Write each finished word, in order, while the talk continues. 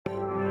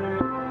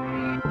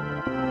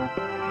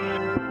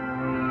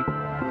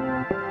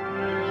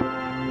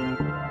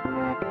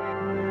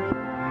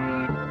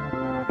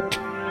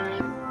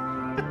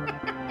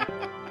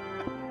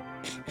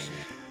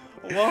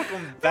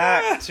welcome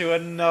back to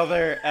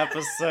another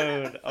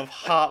episode of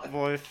Hot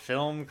Boy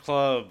Film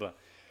Club.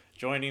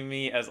 Joining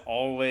me, as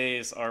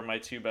always, are my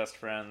two best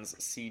friends,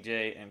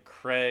 CJ and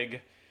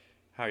Craig.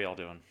 How are y'all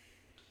doing?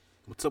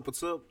 What's up,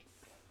 what's up?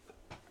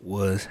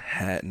 What's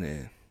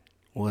happening?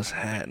 What's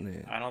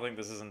happening? I don't think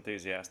this is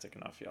enthusiastic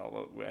enough,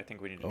 y'all. I think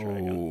we need to try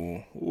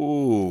again.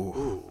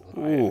 Ooh.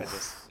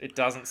 It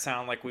doesn't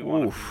sound like we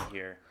want to be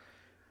here.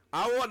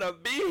 I want to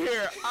be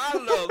here. I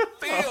love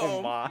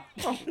film.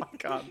 Oh my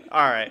god.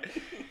 All right.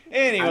 I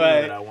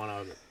Anyway.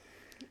 want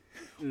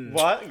to.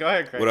 What? Go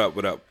ahead, Craig. What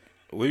up?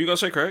 What are you going to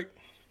say, Craig?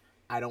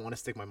 I don't want to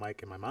stick my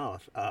mic in my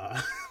mouth,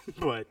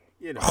 but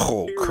you know.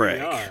 Oh, here Craig.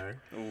 We are.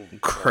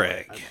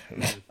 Craig.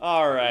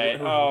 All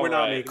right. We're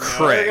not making.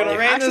 Craig. We're gonna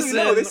rein Actually,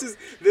 this no. in.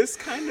 This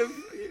kind of.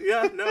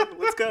 Yeah. No.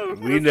 Let's go.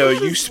 We know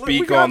you We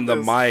speak got on the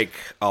this. mic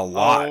a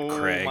lot, Oh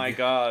Craig. my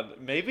god.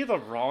 Maybe the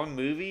wrong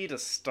movie to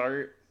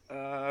start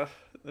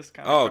this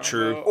kind of Oh, combo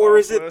true. Or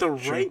is off it the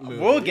with. right movie?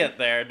 We'll get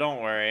there,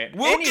 don't worry.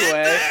 We'll anyway, get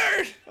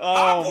there.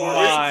 Oh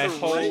my, Is it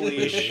the right holy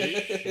movie?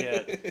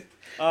 shit.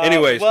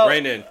 Anyways, well,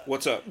 rein in.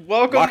 What's up?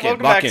 Welcome Lock in.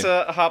 back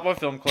to Hot Boy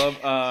Film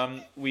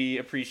Club. We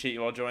appreciate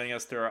you all joining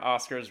us through our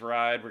Oscars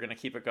ride. We're going to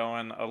keep it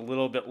going a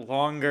little bit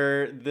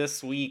longer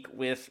this week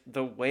with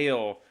The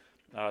Whale,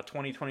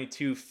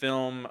 2022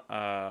 film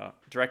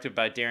directed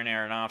by Darren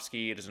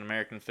Aronofsky. It is an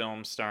American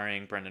film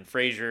starring Brendan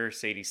Fraser,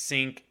 Sadie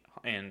Sink,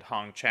 and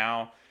Hong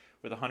Chow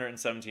with a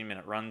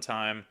 117-minute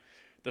runtime.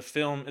 The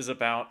film is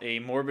about a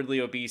morbidly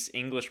obese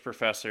English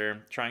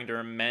professor trying to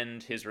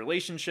amend his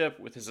relationship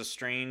with his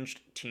estranged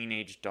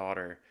teenage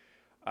daughter.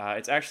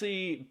 It's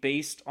actually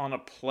based on a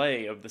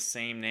play of the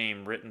same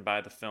name written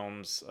by the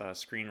film's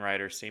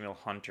screenwriter Samuel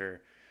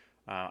Hunter.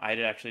 I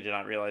did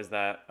not realize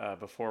that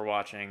before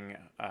watching.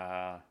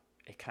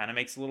 It kind of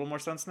makes a little more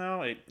sense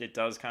now. It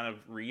does kind of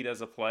read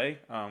as a play,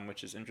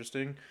 which is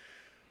interesting.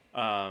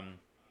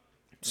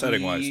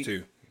 Setting-wise,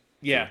 too.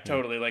 Yeah,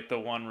 totally. Like the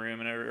one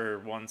room or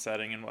one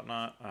setting and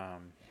whatnot.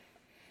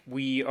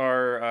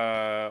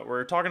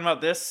 We're talking about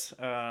this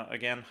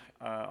again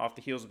off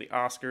the heels of the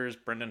Oscars.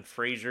 Brendan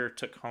Fraser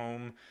took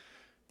home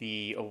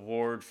the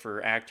award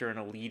for actor in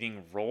a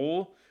leading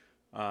role.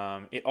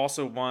 It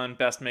also won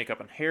Best Makeup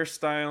and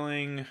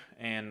Hairstyling,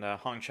 and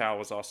Hong Chow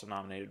was also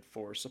nominated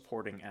for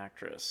Supporting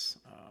Actress.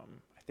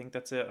 I think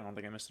that's it. I don't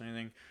think I missed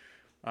anything.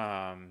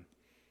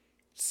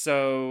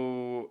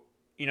 So,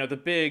 you know, the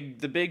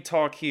big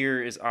talk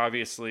here is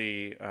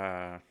obviously,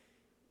 I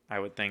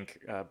would think,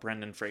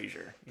 Brendan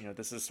Fraser. You know,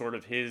 this is sort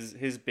of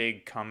his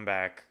big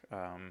comeback.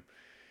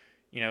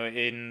 You know,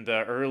 in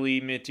the early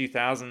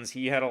mid-2000s,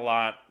 he had a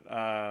lot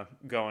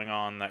going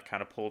on that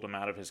kind of pulled him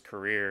out of his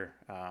career.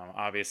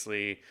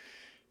 Obviously,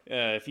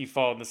 if you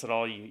followed this at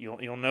all,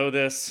 you'll know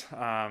this.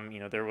 You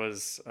know, there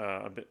was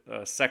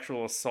a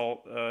sexual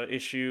assault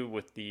issue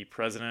with the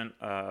president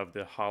of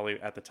the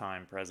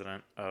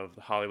president of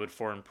the Hollywood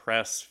Foreign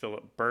Press,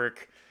 Philip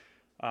Burke.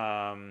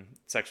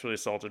 Sexually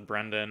assaulted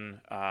Brendan.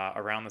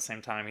 Around the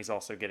same time, he's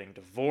also getting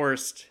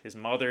divorced. His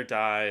mother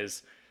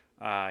dies.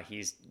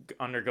 He's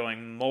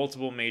undergoing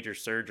multiple major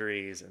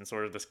surgeries, and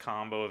sort of this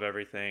combo of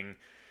everything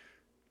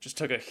just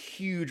took a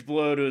huge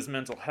blow to his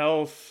mental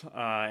health,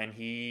 and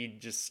he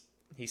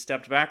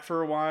stepped back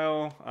for a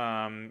while.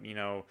 You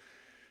know,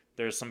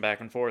 there's some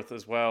back and forth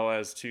as well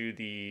as to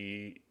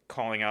the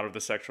calling out of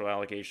the sexual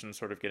allegations,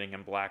 sort of getting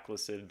him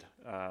blacklisted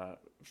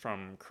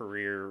from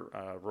career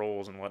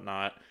roles and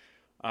whatnot.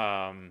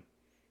 And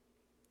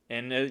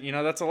you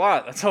know, that's a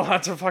lot. That's a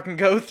lot to fucking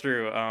go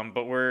through.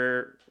 But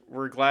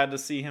we're glad to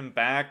see him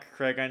back.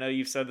 Craig, I know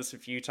you've said this a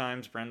few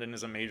times. Brendan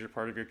is a major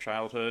part of your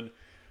childhood.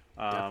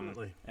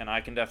 Definitely. And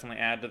I can definitely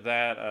add to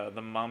that.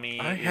 The Mummy.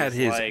 I had is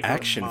his like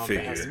action Mummy.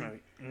 figure.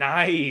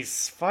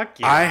 Nice. Fuck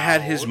yeah. I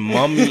had his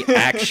Mummy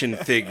action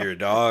figure,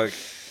 dog.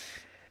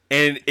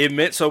 And it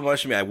meant so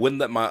much to me. I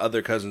wouldn't let my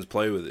other cousins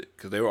play with it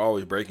because they were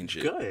always breaking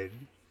shit. Good.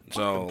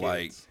 So, Fuck them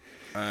like, kids.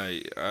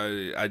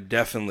 I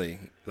definitely,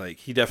 like,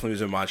 he definitely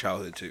was in my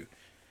childhood, too.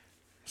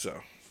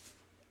 So,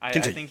 I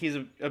think he's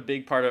a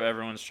big part of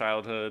everyone's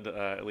childhood,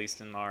 at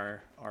least in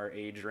our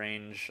age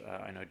range.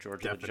 I know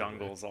George of the Definitely.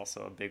 Jungle is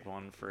also a big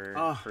one for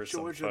some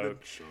George folk. of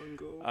the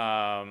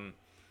Jungle.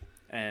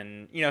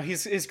 And you know,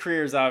 his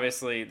career is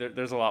obviously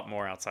there's a lot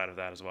more outside of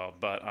that as well.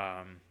 But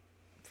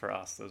for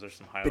us, those are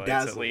some highlights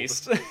Bedazzled. at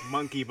least.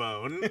 Monkey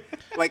Bone.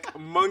 Like,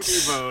 Monkey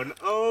Bone.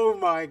 Oh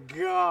my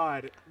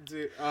god.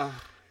 Dude,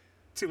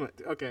 too much.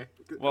 Okay.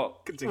 Well,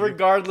 Continue.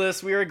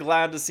 regardless, we are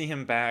glad to see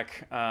him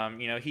back.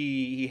 You know,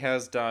 he's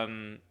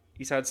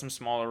had some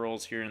smaller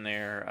roles here and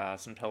there,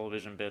 some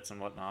television bits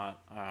and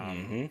whatnot.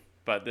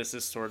 But this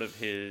is sort of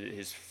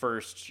his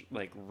first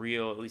like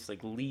real, at least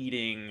like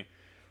leading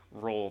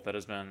role that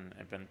has been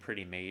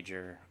pretty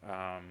major.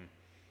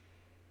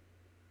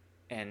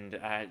 And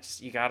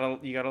you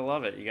gotta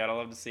love it. You gotta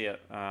love to see it.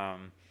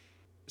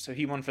 So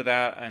he won for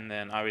that, and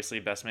then obviously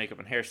Best Makeup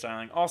and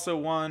Hairstyling also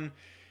won.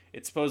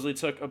 It supposedly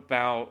took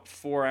about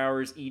 4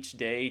 hours each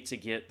day to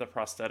get the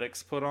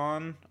prosthetics put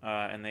on,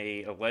 and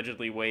they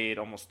allegedly weighed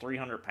almost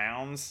 300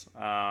 pounds.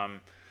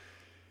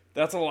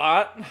 That's a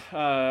lot.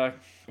 So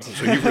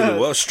he really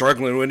was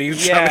struggling when he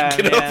was Yeah, trying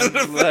to get up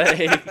to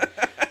man.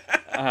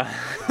 the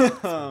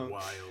That's wild.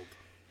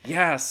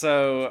 Yeah,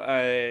 so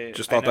I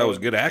Just thought I know, that was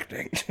good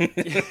acting.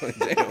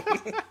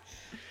 Damn.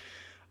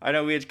 I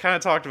know we had kind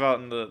of talked about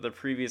in the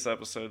previous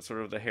episode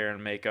sort of the hair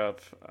and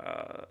makeup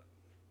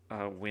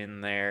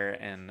win there,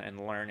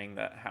 and learning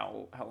that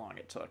how long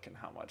it took and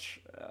how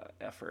much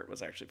effort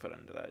was actually put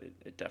into that.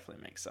 It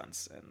definitely makes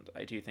sense, and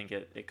I do think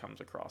it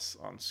comes across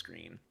on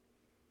screen.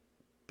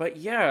 But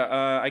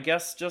yeah, I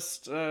guess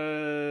just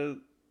Craig,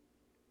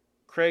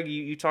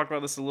 you talked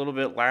about this a little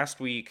bit last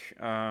week.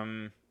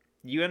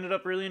 You ended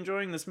up really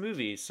enjoying this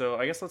movie, so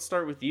I guess let's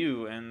start with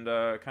you and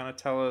kind of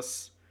tell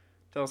us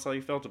how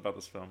you felt about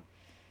this film.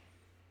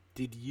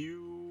 Did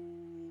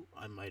you?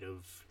 I might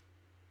have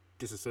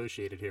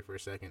disassociated here for a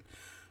second.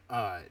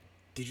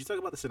 Did you talk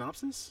about the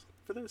synopsis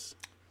for this?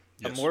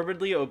 Yes. A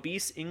morbidly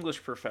obese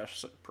English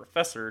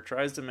professor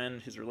tries to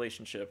mend his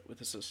relationship with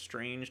his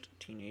estranged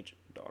teenage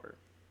daughter.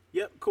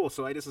 Yep, cool.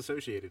 So I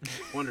disassociated.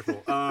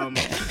 Wonderful.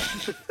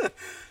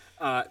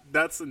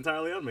 That's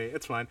entirely on me.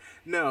 It's fine.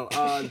 No,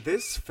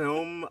 this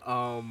film,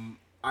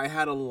 I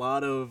had a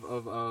lot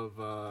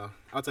of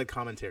outside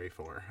commentary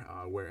for,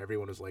 where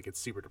everyone was like, it's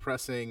super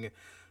depressing.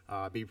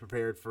 Be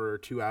prepared for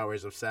 2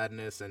 hours of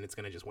sadness, and it's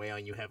gonna just weigh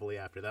on you heavily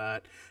after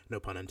that. No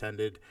pun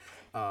intended.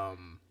 I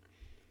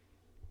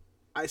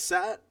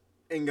sat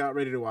and got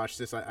ready to watch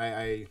this.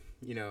 I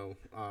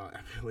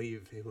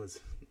believe it was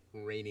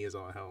rainy as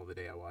all hell the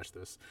day I watched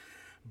this.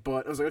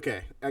 But I was like,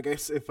 okay, I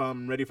guess if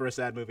I'm ready for a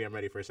sad movie, I'm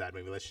ready for a sad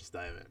movie. Let's just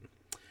dive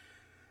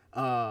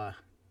in.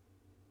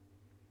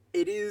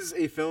 It is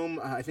a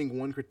film. I think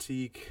one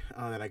critique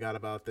that I got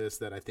about this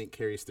that I think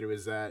carries through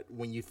is that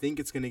when you think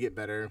it's going to get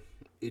better,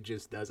 it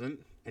just doesn't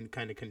and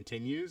kind of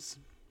continues.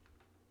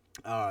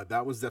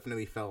 That was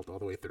definitely felt all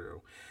the way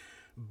through.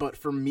 But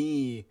for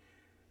me,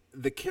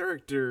 the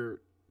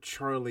character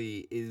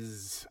Charlie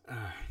is...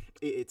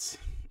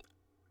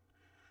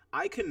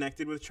 I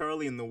connected with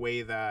Charlie in the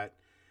way that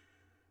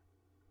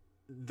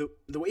the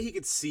way he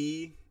could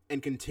see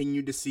and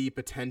continue to see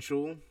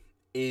potential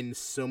in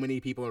so many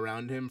people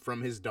around him,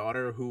 from his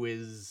daughter, who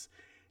is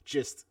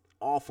just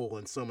awful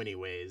in so many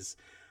ways,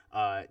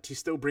 to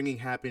still bringing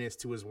happiness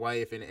to his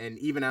wife, and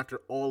even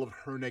after all of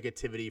her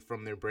negativity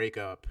from their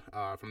breakup,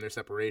 from their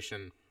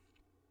separation,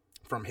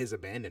 from his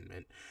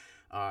abandonment,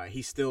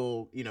 he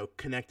still,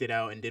 connected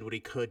out and did what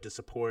he could to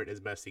support as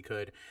best he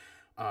could.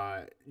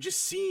 Just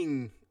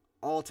seeing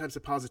all types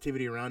of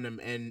positivity around him,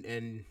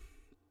 and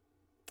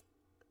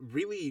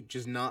really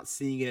just not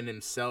seeing it in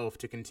himself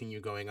to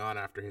continue going on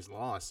after his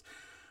loss.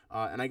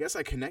 And I guess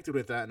I connected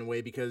with that in a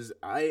way because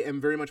I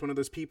am very much one of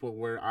those people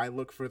where I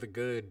look for the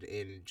good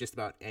in just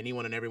about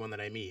anyone and everyone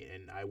that I meet.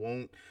 And I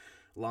won't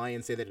lie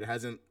and say that it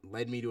hasn't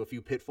led me to a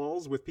few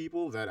pitfalls with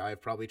people that I've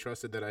probably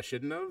trusted that I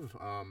shouldn't have.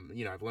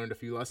 I've learned a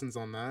few lessons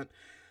on that.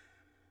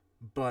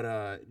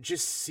 But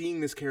just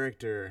seeing this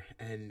character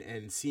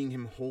and seeing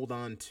him hold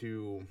on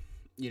to...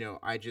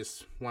 I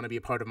just want to be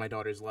a part of my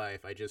daughter's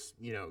life. I just,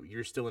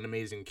 you're still an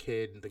amazing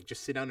kid. Like,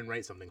 just sit down and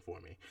write something for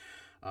me.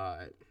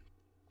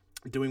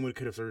 Doing what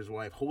could have served his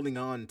wife, holding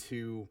on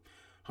to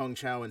Hong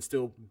Chau and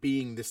still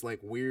being this like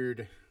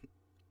weird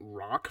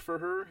rock for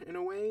her in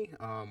a way,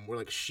 where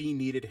like she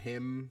needed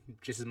him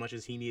just as much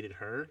as he needed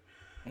her,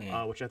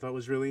 which I thought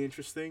was really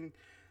interesting.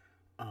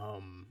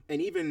 And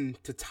even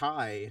to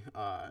Ty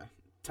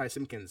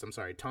Simpkins,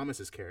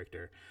 Thomas's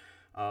character,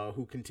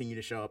 who continued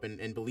to show up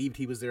and believed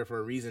he was there for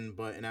a reason,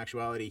 but in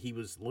actuality, he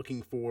was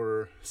looking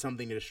for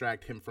something to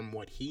distract him from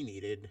what he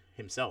needed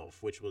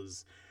himself, which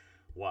was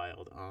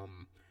wild.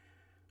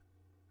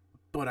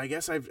 But I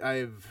guess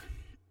the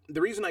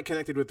reason I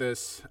connected with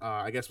this,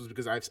 I guess, was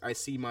because I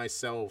see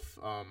myself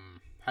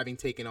having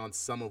taken on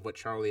some of what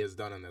Charlie has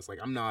done in this. Like,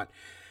 I'm not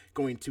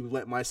going to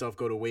let myself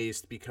go to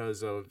waste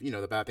because of,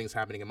 the bad things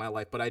happening in my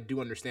life, but I do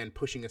understand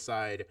pushing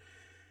aside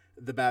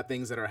the bad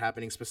things that are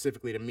happening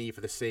specifically to me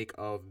for the sake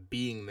of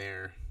being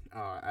there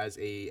as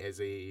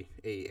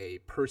a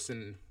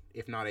person,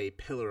 if not a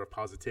pillar of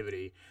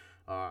positivity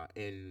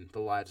in the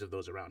lives of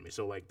those around me.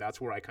 So like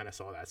that's where I kind of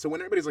saw that. So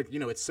when everybody's like,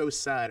 it's so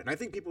sad, and I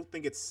think people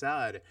think it's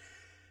sad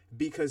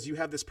because you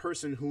have this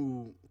person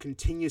who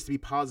continues to be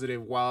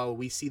positive while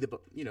we see the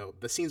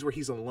scenes where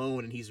he's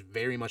alone and he's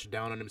very much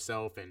down on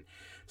himself and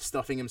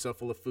stuffing himself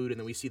full of food, and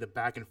then we see the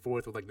back and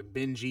forth with like the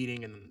binge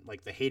eating and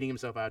like the hating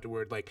himself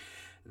afterward. Like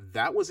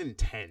that was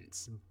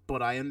intense,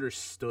 but I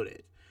understood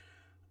it.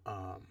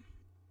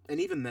 And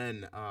even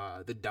then,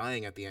 the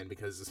dying at the end,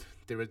 because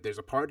there's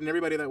a part in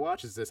everybody that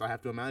watches this, I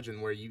have to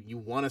imagine, where you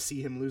want to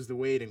see him lose the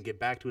weight and get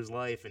back to his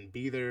life and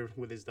be there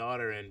with his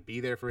daughter and be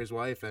there for his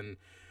wife. And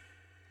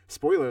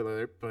spoiler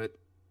alert, but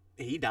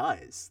he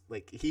dies.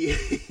 Like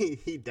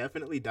he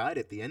definitely died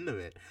at the end of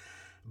it.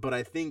 But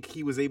I think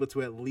he was able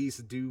to at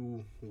least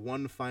do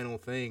one final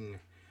thing,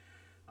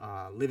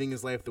 living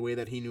his life the way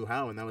that he knew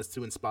how, and that was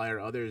to inspire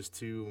others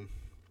to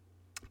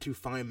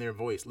find their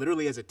voice.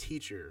 Literally as a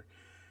teacher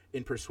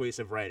in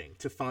persuasive writing,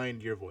 to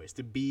find your voice,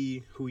 to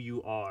be who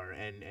you are,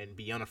 and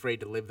be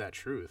unafraid to live that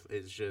truth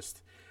is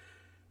just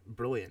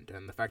brilliant,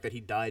 and the fact that he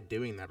died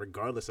doing that,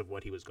 regardless of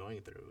what he was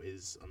going through,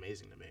 is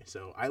amazing to me.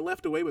 So I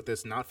left away with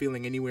this not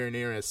feeling anywhere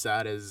near as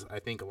sad as I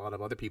think a lot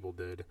of other people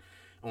did,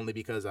 only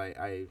because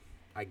I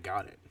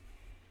got it.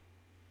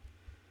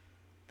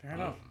 Fair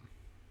enough.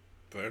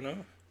 Fair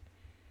enough.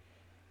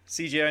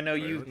 CJ, I know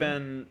you've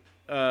been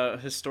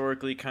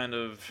historically kind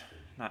of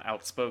not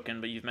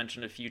outspoken, but you've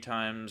mentioned a few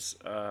times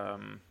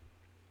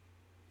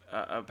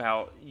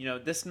about, you know,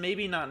 this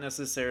maybe not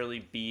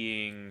necessarily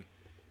being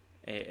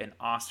an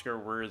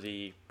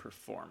Oscar-worthy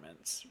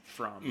performance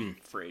from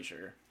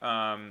Fraser.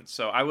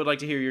 So I would like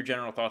to hear your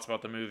general thoughts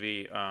about the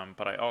movie,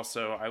 but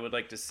I'd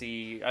like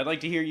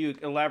to hear you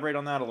elaborate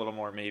on that a little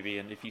more, maybe,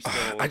 and if you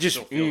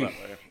still feel that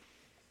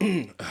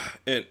way.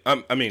 And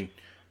I'm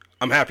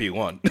happy he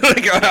won.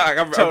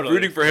 I'm Totally.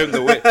 rooting for him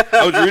to win.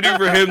 I was rooting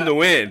for him to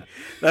win.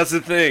 That's the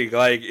thing.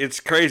 Like, it's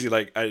crazy.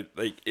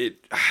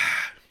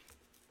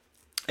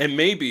 And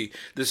maybe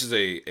this is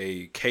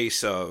a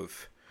case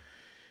of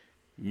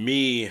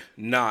me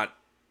not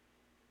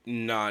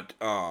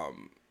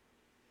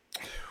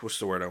what's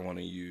the word I want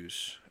to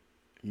use?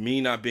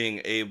 Me not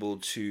being able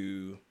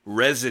to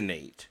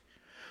resonate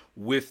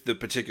with the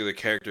particular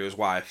character is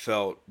why I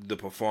felt the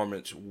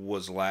performance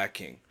was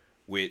lacking,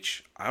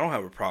 which I don't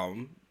have a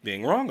problem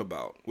being wrong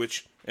about,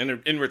 which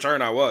in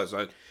return I was.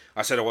 I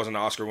said it wasn't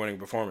an Oscar-winning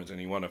performance, and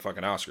he won a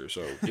fucking Oscar,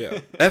 so yeah.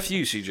 F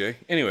you, CJ.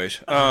 Anyways,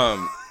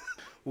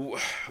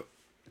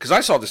 because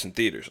I saw this in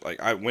theaters.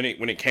 Like, when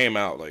it came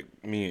out, like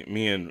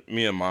me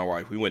and my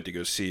wife, we went to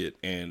go see it,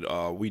 and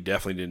we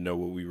definitely didn't know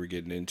what we were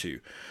getting into.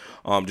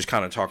 Just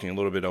kind of talking a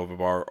little bit of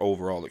our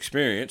overall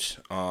experience.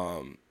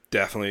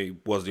 Definitely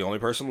was the only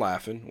person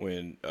laughing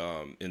when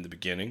in the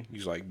beginning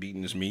he's like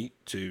beating his meat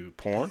to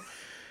porn,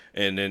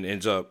 and then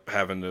ends up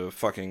having a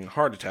fucking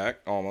heart attack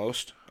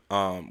almost.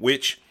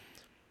 Which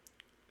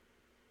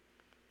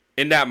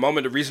in that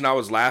moment, the reason I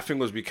was laughing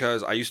was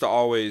because I used to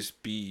always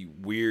be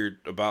weird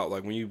about,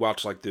 like, when you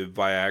watch like the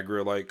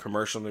Viagra like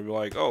commercial, and they'd be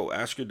like, "Oh,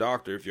 ask your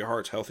doctor if your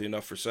heart's healthy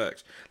enough for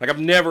sex." Like, I've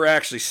never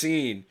actually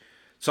seen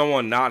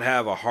someone not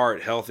have a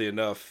heart healthy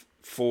enough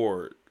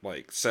for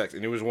like sex,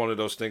 and it was one of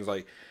those things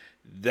like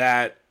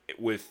that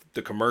with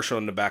the commercial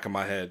in the back of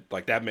my head.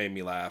 Like, that made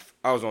me laugh.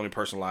 I was the only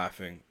person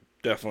laughing.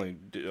 Definitely,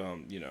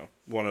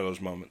 one of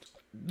those moments.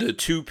 The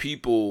two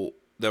people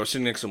that were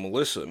sitting next to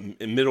Melissa in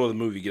the middle of the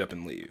movie get up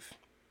and leave.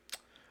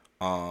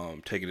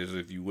 Take it as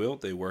if you will.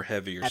 They were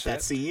heavier At set.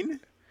 that scene?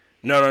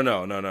 No.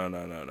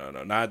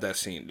 Not at that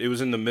scene. It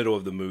was in the middle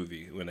of the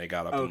movie when they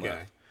got up and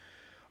left.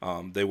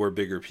 They were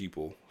bigger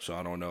people, so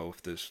I don't know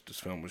if this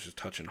film was just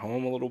touching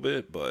home a little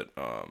bit, but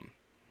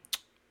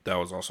that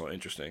was also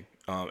interesting.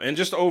 And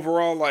just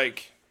overall,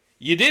 like,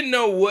 you didn't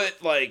know where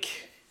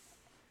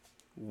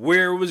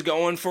it was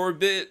going for a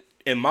bit.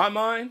 In my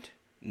mind,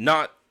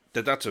 not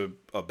that that's a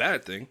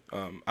bad thing.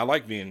 I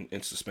like being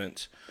in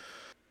suspense.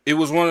 It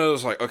was one of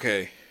those, like,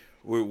 okay,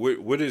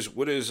 what is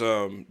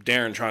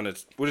Darren trying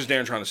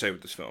to say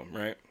with this film,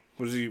 right?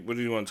 What do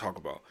you want to talk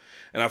about?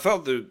 And I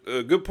felt that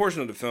a good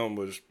portion of the film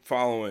was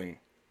following,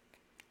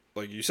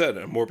 like you said,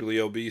 a morbidly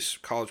obese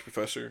college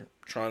professor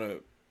trying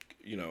to,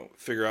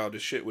 figure out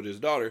his shit with his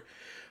daughter.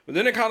 But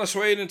then it kind of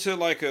swayed into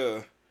like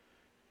how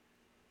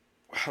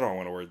do I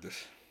want to word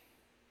this?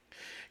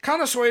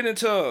 Kind of swayed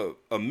into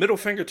a middle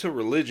finger to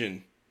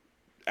religion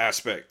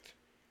aspect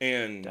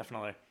and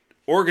Definitely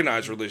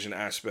organized religion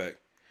aspect.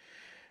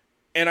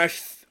 And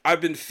I've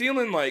been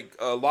feeling like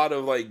a lot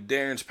of like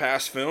Darren's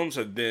past films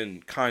have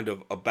been kind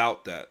of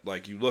about that.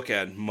 Like, you look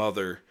at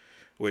Mother,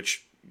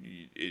 which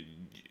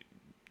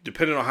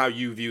depending on how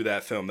you view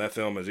that film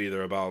is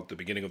either about the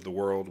beginning of the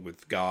world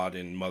with God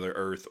and Mother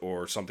Earth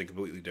or something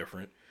completely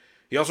different.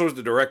 He also was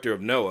the director of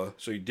Noah,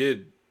 so he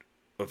did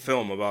a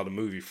film about a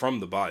movie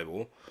from the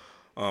Bible,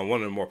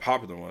 one of the more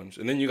popular ones.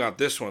 And then you got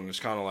this one that's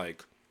kind of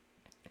like,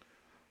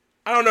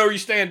 I don't know where you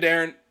stand,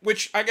 Darren,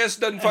 which I guess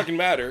doesn't fucking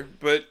matter,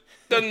 but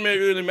doesn't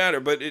really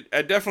matter. But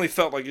I definitely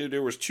felt like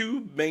there was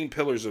two main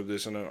pillars of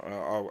this, and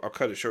I'll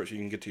cut it short so you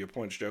can get to your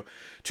points, Joe.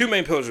 Two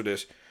main pillars of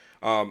this.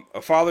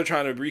 A father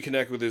trying to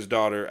reconnect with his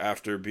daughter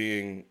after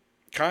being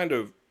kind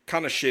of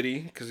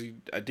shitty, because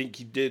I think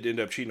he did end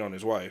up cheating on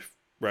his wife,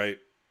 right?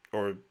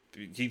 Or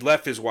he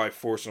left his wife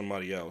for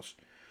somebody else,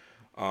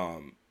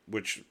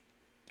 which,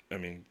 I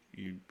mean,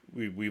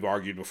 we've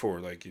argued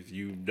before, like, if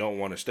you don't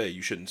want to stay,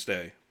 you shouldn't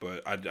stay.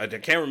 But I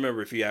can't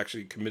remember if he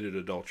actually committed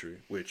adultery,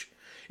 which,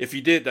 if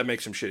he did, that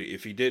makes him shitty.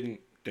 If he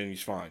didn't, then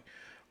he's fine.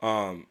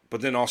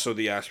 But then also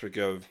the aspect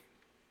of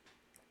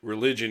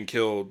religion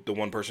killed the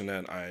one person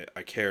that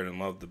I cared and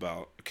loved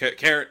about,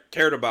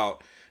 cared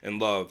about and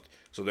loved,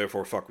 so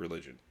therefore fuck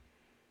religion.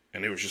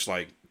 And it was just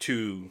like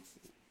two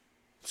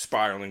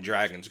spiraling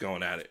dragons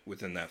going at it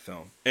within that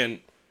film.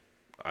 And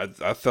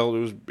I felt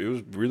it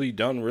was really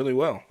done really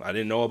well. I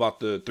didn't know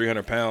about the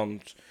 300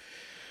 pounds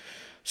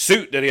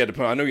suit that he had to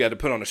put on. I knew he had to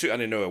put on a suit. I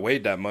didn't know it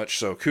weighed that much.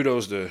 So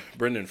kudos to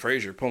Brendan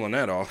Fraser pulling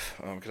that off,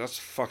 because that's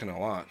fucking a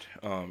lot.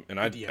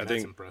 I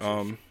think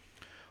impressive.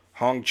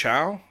 Hong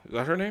Chow, is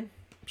that her name?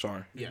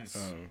 Sorry. Yes.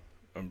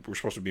 we're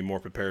supposed to be more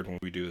prepared when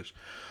we do this.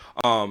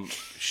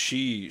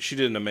 She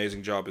did an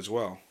amazing job as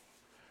well.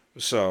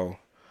 So,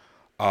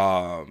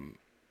 I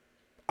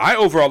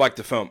overall like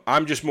the film.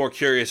 I'm just more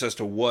curious as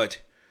to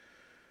what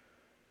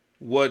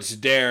was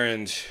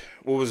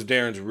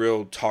Darren's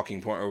real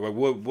talking point, or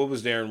what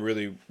was Darren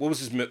really, what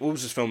was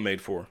this film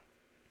made for?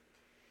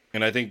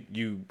 And I think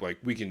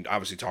we can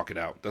obviously talk it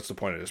out. That's the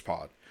point of this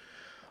pod.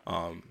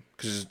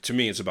 Because to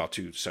me, it's about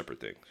two separate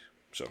things.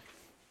 So,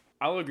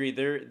 I'll agree.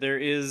 There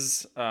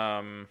is.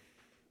 I'm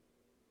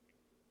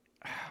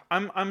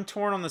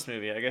torn on this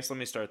movie. I guess let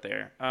me start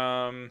there.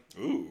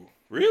 Ooh,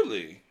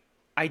 really?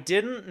 I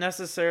didn't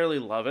necessarily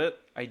love it.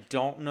 I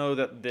don't know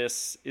that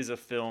this is a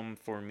film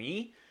for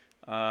me.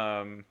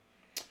 Gotcha.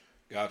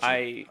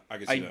 I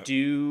can see that.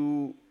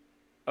 do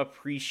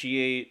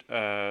appreciate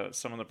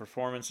some of the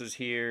performances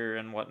here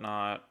and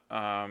whatnot.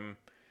 I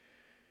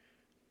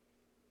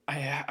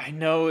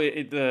know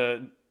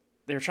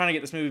they were trying to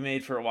get this movie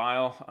made for a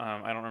while.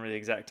 I don't remember the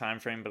exact time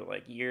frame, but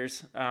like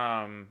years.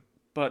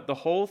 But the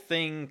whole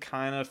thing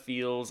kind of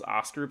feels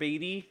Oscar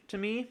baity to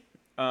me.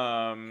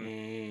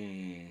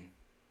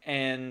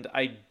 And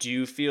I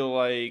do feel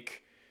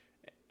like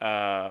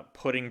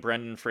putting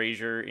Brendan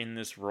Fraser in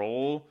this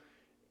role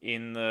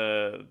in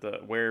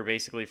the where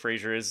basically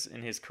Fraser is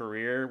in his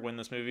career when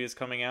this movie is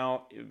coming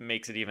out, it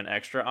makes it even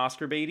extra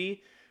Oscar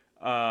baity.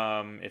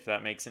 If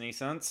that makes any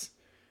sense.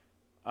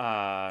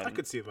 I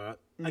could see that.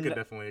 I could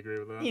definitely agree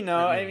with that. You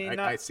know, I mean,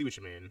 I see what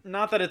you mean.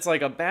 Not that it's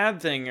like a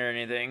bad thing or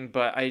anything,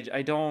 but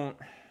I don't.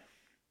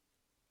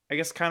 I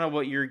guess kind of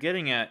what you're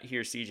getting at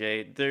here,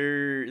 CJ.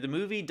 The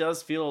movie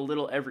does feel a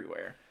little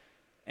everywhere,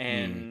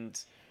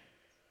 and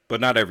but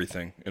not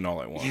everything in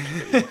all at once.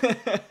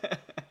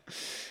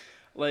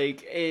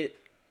 Like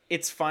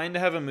it's fine to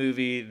have a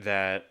movie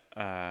that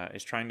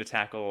is trying to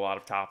tackle a lot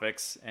of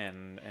topics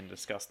and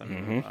discuss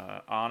them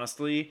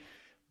honestly,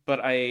 but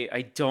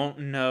I don't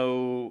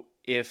know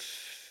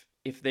if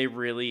they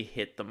really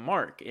hit the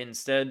mark.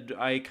 Instead,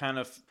 I kind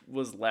of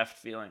was left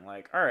feeling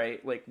like, all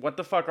right, like what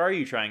the fuck are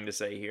you trying to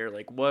say here?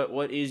 Like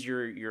what is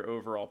your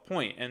overall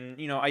point? And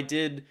you know, I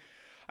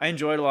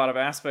enjoyed a lot of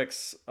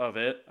aspects of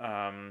it.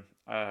 Kind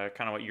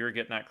of what you're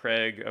getting at,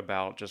 Craig,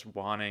 about just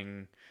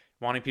wanting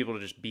people to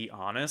just be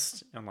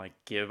honest and like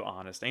give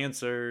honest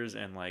answers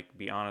and like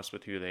be honest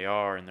with who they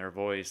are and their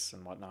voice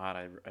and whatnot.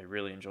 I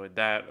really enjoyed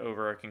that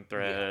overarching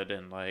thread. Yeah.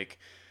 And like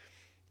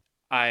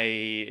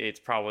it's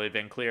probably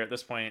been clear at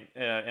this point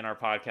in our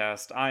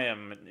podcast, I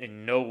am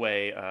in no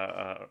way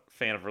a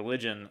fan of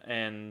religion.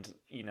 And,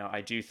 you know,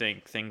 I do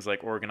think things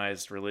like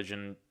organized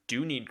religion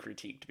do need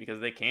critiqued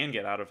because they can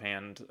get out of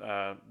hand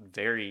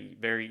very,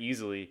 very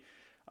easily.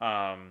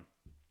 And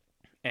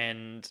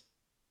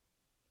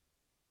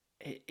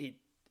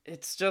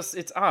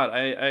it's odd.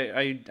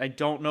 I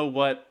don't know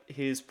what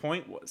his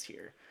point was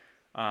here.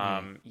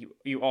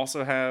 You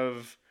also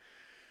have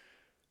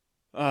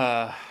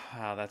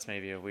that's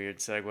maybe a weird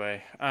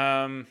segue.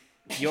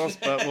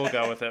 But we'll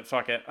go with it.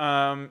 Fuck it.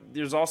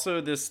 There's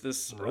also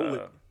this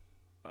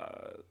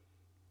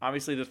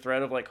obviously the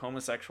thread of like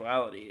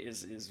homosexuality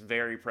is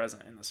very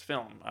present in this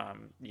film.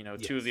 You know,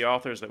 two of the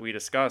authors that we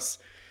discuss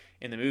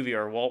in the movie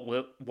are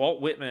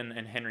Walt Whitman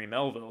and Henry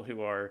Melville,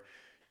 who are,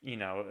 you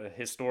know,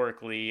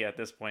 historically at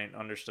this point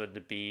understood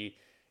to be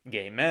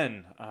gay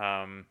men.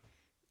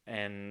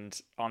 And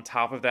on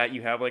top of that,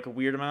 you have like a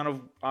weird amount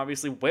of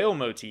obviously whale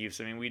motifs.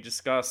 I mean, we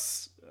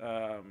discuss,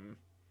 oh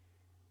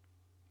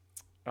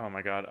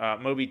my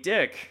God, Moby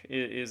Dick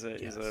is a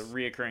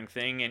reoccurring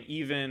thing. And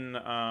even,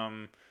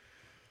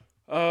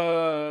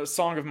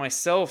 Song of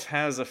Myself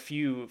has a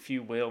few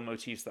whale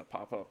motifs that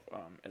pop up,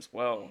 as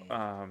well.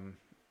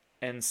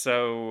 And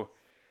so,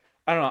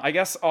 I don't know. I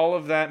guess all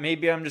of that,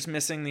 maybe I'm just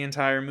missing the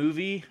entire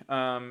movie.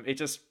 It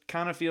just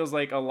kind of feels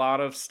like a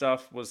lot of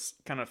stuff was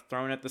kind of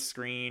thrown at the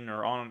screen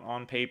or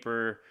on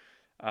paper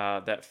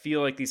that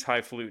feel like these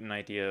highfalutin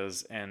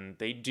ideas, and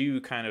they do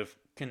kind of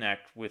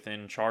connect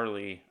within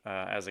Charlie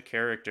as a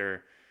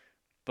character.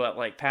 But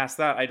like past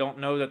that, I don't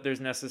know that there's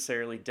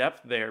necessarily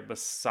depth there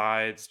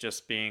besides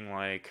just being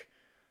like,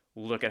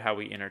 look at how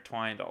we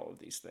intertwined all of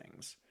these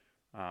things.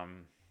 Go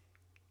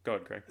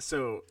ahead, Craig.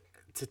 So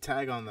to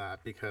tag on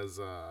that, because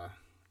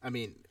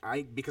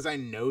because I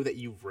know that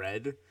you've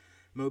read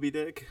Moby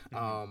Dick.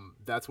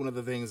 That's one of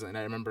the things, and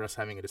I remember us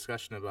having a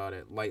discussion about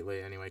it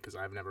lightly anyway, because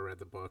I've never read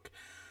the book.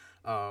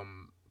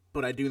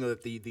 But I do know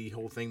that the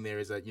whole thing there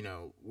is that, you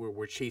know,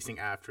 we're chasing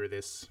after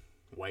this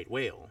white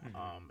whale,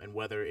 and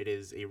whether it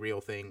is a real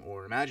thing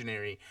or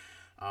imaginary,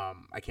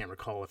 I can't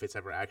recall if it's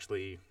ever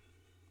actually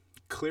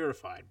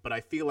clarified. But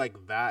I feel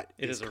like that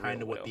is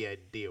kind of what the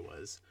idea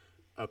was.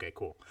 Okay,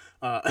 cool.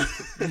 I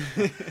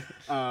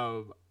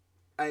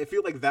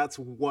feel like that's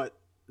what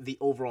the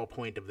overall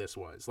point of this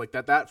was. Like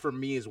that for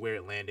me is where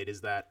it landed,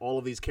 is that all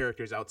of these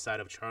characters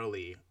outside of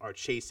Charlie are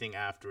chasing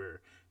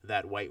after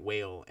that white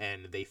whale,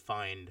 and they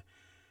find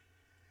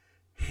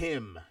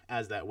him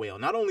as that whale.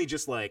 Not only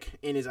just like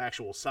in his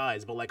actual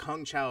size, but like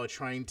Hung Chau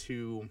trying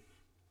to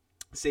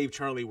save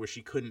Charlie where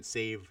she couldn't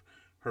save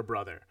her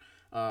brother.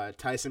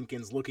 Ty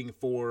Simpkins looking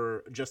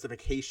for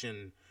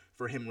justification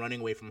for him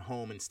running away from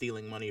home and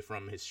stealing money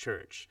from his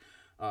church.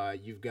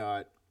 You've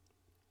got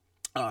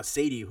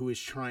Sadie, who is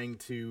trying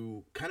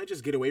to kind of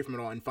just get away from it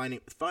all and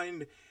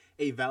find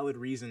a valid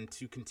reason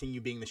to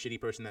continue being the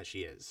shitty person that she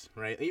is,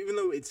 right? Even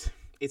though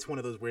it's one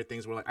of those weird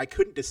things where like I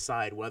couldn't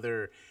decide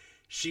whether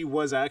she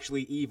was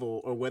actually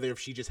evil or whether if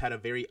she just had a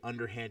very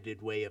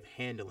underhanded way of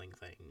handling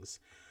things.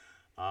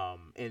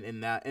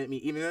 And that, I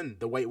mean, even then,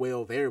 the white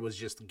whale there was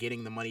just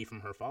getting the money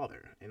from her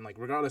father. And, like,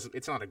 regardless,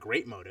 it's not a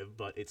great motive,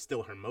 but it's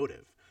still her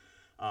motive.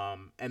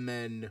 And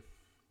then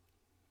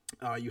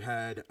you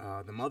had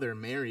the mother,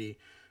 Mary,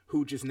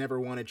 who just never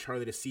wanted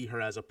Charlie to see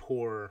her as a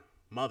poor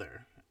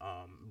mother.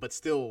 But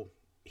still,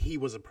 he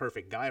was a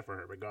perfect guy for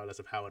her, regardless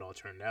of how it all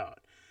turned out.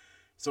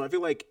 So I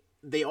feel like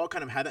they all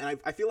kind of had that. And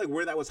I feel like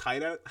where that was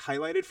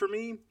highlighted for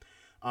me,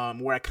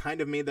 where I kind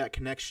of made that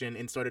connection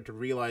and started to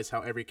realize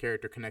how every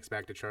character connects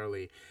back to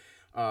Charlie,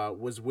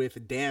 was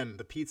with Dan,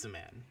 the pizza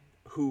man,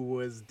 who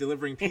was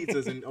delivering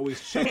pizzas and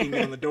always checking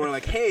on the door,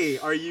 like, "Hey,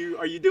 are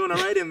you doing all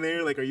right in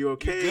there? Like, are you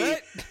okay?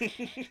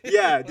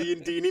 Yeah, do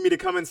you need me to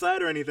come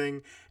inside or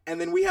anything?" And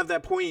then we have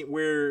that point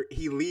where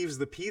he leaves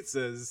the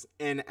pizzas,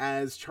 and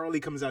as Charlie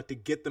comes out to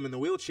get them in the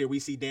wheelchair, we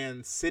see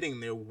Dan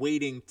sitting there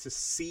waiting to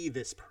see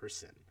this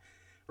person,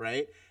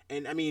 right?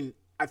 And I mean,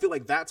 I feel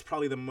like that's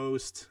probably the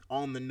most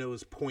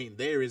on-the-nose point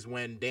there is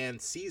when Dan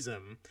sees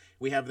him.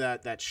 We have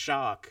that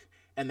shock,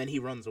 and then he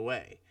runs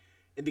away.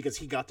 And because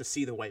he got to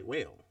see the white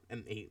whale.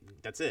 And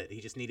that's it.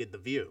 He just needed the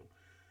view.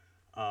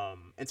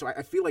 And so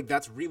I feel like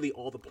that's really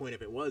all the point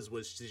of it was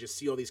to just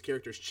see all these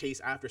characters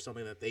chase after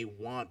something that they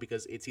want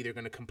because it's either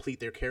going to complete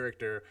their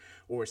character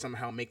or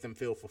somehow make them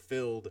feel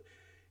fulfilled.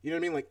 You know what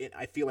I mean? Like,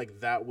 I feel like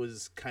that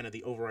was kind of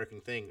the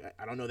overarching thing.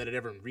 I don't know that it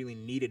ever really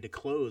needed to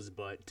close,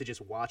 but to just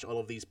watch all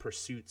of these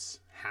pursuits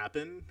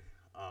happen,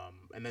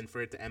 and then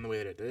for it to end the way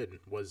that it did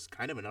was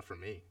kind of enough for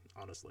me,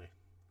 honestly.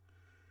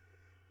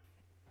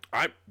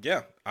 I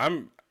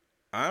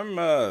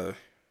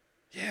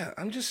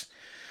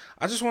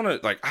just want to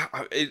like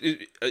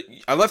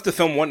I left the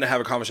film wanting to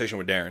have a conversation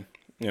with Darren,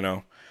 you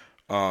know,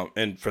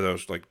 and for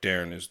those, like,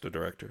 Darren is the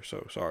director,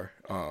 so sorry.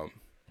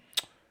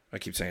 I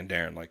keep saying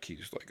Darren like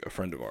he's like a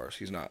friend of ours.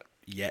 He's not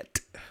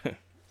yet.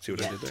 See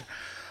what I did there?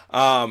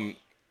 I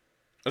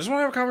just want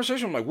to have a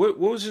conversation. I'm like, what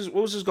was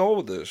his goal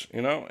with this?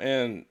 You know?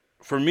 And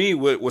for me,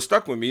 what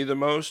stuck with me the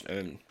most,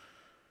 and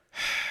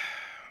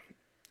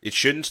it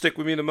shouldn't stick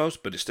with me the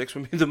most, but it sticks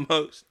with me the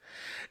most,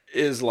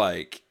 is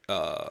like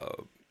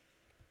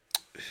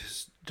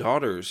his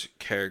daughter's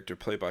character,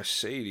 played by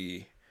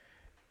Sadie,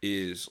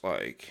 is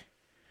like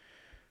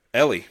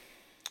Ellie,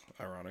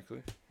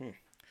 ironically.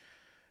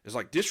 It's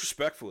like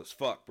disrespectful as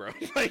fuck, bro.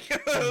 Like,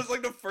 it was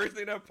like the first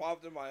thing that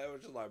popped in my head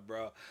was just like,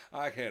 bro,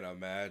 I can't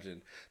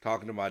imagine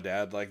talking to my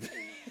dad like that.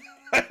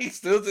 Like,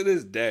 still to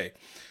this day.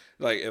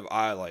 Like, if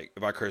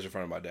I curse in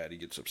front of my dad, he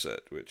gets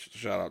upset, which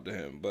shout out to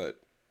him. But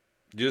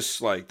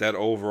just like that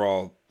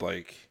overall,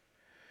 like,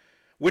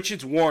 which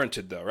it's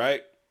warranted though,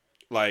 right?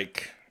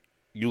 Like,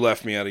 you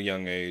left me at a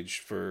young age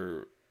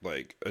for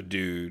like a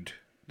dude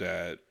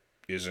that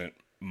isn't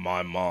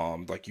my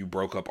mom. Like, you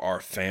broke up our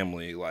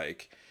family,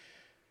 like,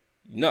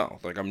 no,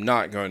 like, I'm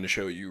not going to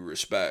show you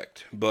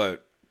respect.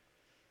 But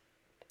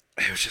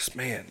it was just,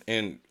 man,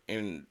 and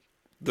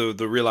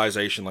the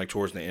realization, like,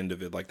 towards the end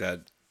of it, like,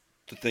 that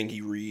the thing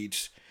he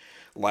reads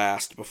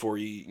last before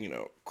he, you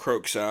know,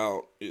 croaks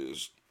out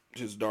is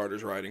his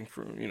daughter's writing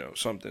for, you know,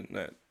 something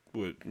that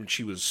when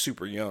she was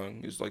super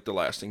young is like the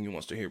last thing he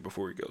wants to hear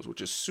before he goes,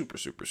 which is super,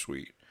 super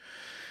sweet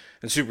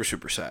and super,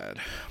 super sad.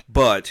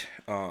 But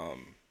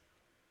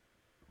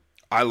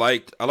I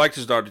liked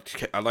his daughter.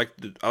 I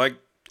liked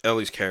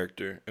Ellie's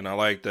character, and I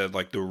like that,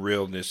 like, the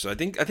realness. I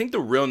think the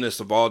realness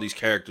of all these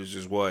characters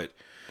is what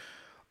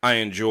I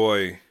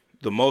enjoy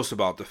the most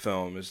about the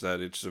film, is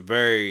that it's a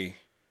very,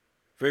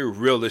 very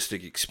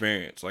realistic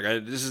experience. Like,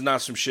 this is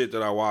not some shit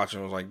that I watch and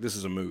I was like, this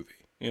is a movie,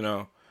 you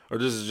know, or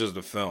this is just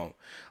a film.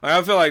 Like,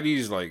 I feel like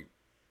these, like,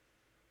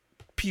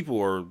 people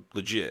are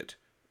legit.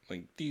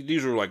 Like,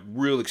 these are, like,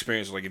 real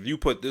experiences. Like, if you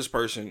put this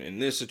person in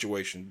this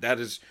situation, that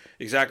is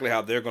exactly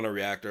how they're going to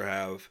react or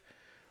have.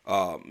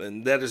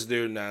 And that is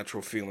their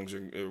natural feelings,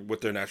 or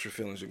what their natural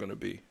feelings are going to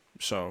be.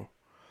 So,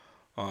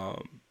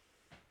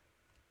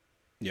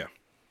 yeah.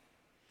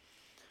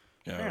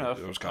 Fair enough.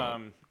 It was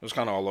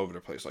kind of all over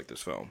the place, like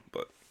this film,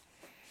 but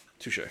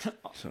touche.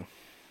 So,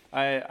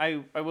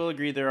 I will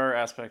agree there are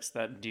aspects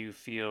that do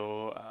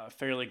feel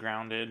fairly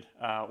grounded.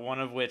 One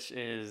of which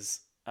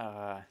is,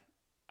 I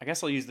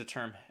guess I'll use the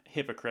term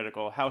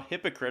hypocritical. How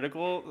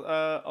hypocritical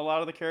a lot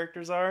of the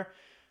characters are.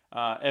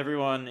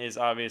 Everyone is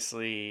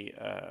obviously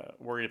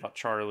worried about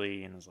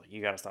Charlie and is like,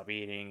 you got to stop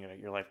eating, you got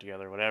your life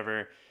together,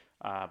 whatever.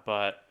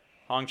 But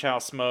Hong Chow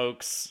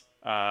smokes.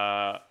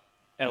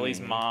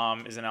 Ellie's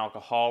mom is an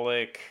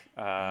alcoholic.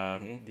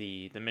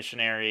 The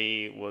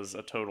missionary was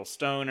a total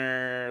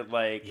stoner.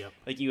 Like,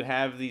 like, you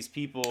have these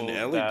people and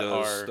Ellie that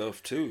does are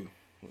stuff too.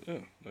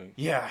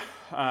 Yeah.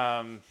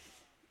 yeah.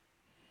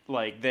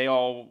 like they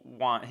all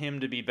want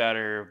him to be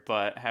better,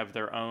 but have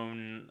their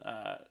own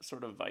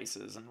sort of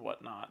vices and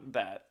whatnot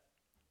that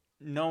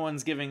no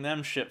one's giving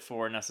them shit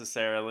for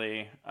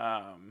necessarily.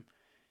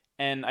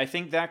 And I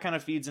think that kind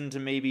of feeds into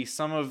maybe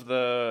some of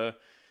the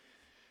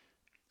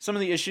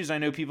issues I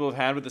know people have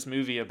had with this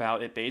movie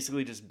about it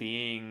basically just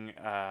being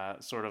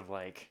sort of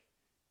like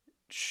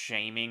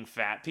shaming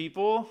fat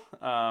people,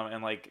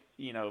 and like,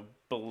 you know,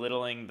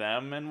 belittling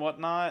them and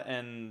whatnot.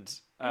 And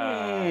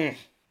I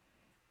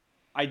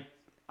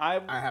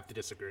have to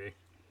disagree.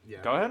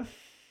 Yeah. Go ahead.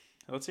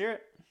 Let's hear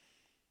it.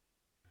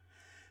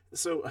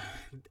 So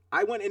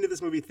I went into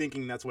this movie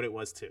thinking that's what it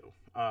was too.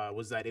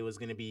 Was that it was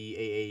going to be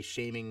a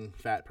shaming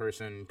fat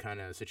person kind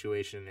of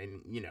situation,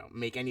 and, you know,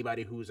 make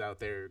anybody who's out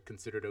there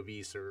considered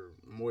obese or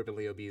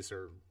morbidly obese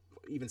or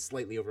even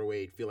slightly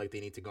overweight feel like they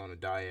need to go on a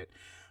diet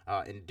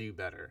and do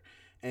better.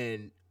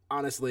 And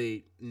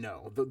honestly,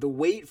 no. The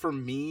weight for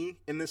me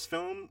in this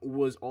film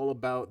was all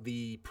about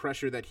the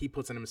pressure that he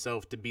puts on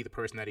himself to be the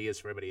person that he is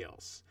for everybody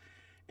else.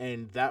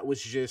 And that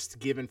was just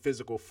given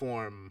physical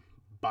form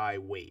by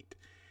weight.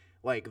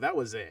 Like, that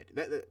was it.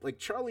 Like,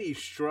 Charlie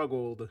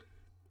struggled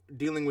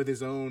dealing with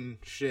his own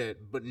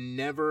shit, but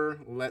never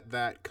let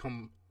that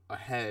come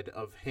ahead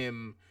of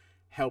him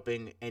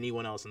helping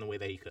anyone else in the way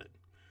that he could.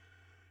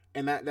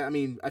 And that I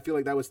mean, I feel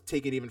like that was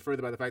taken even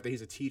further by the fact that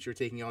he's a teacher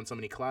taking on so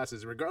many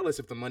classes, regardless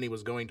if the money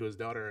was going to his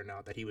daughter or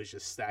not, that he was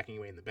just stacking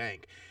away in the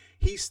bank.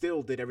 He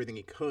still did everything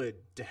he could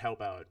to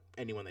help out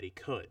anyone that he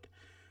could.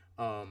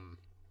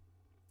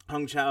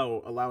 Hong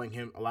Chau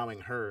allowing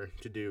her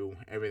to do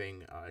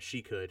everything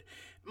she could,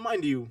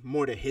 mind you,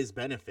 more to his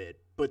benefit,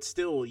 but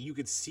still you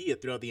could see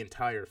it throughout the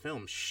entire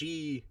film.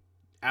 She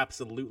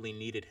absolutely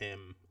needed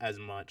him as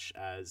much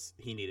as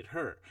he needed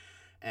her,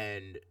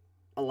 and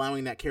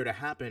allowing that care to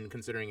happen,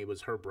 considering it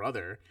was her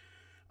brother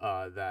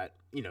that,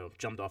 you know,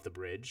 jumped off the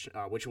bridge,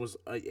 which was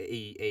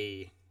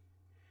a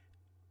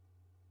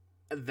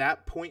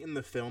that point in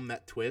the film,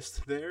 that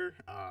twist there,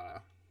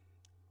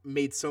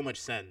 made so much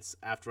sense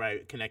after I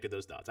connected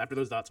those dots. After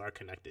those dots are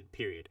connected,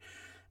 period.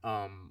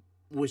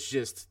 Was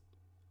just,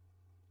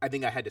 I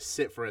think I had to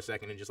sit for a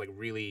second and just like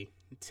really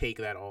take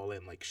that all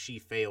in. Like, she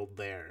failed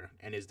there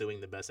and is doing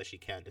the best that she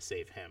can to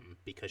save him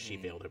because she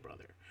failed her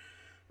brother.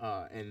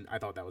 And I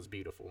thought that was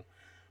beautiful.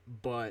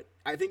 But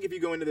I think if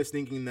you go into this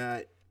thinking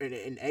that,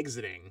 and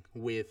exiting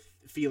with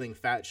feeling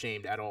fat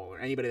shamed at all, or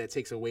anybody that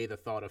takes away the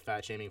thought of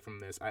fat shaming from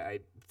this, I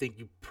think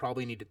you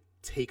probably need to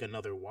take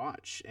another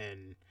watch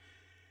and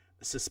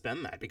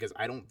suspend that, because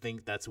I don't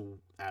think that's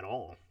at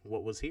all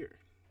what was here.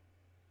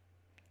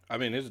 I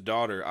mean, his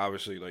daughter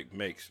obviously like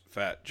makes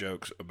fat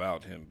jokes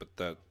about him, but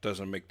that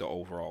doesn't make the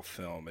overall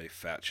film a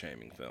fat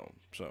shaming film.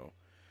 So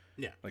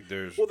yeah, like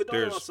there's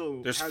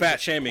there's fat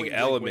shaming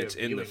elements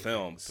in the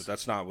film, but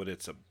that's not what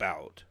it's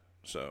about.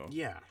 So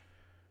yeah,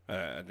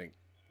 I think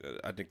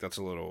that's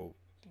a little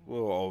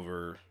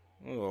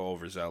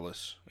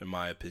overzealous in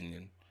my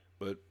opinion.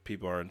 But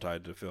people are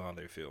entitled to feel how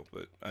they feel.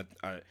 But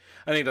I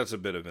think that's a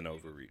bit of an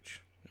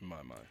overreach in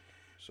my mind.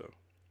 So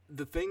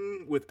the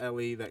thing with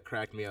Ellie that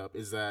cracked me up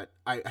is that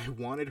I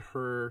wanted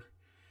her,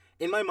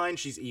 in my mind,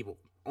 she's evil.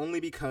 Only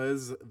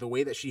because the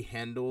way that she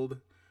handled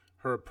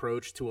her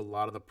approach to a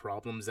lot of the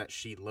problems that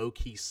she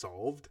low-key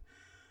solved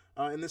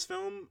in this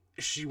film,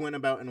 she went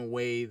about in a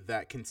way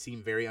that can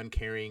seem very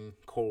uncaring,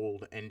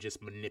 cold, and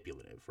just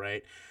manipulative,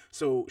 right?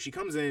 So she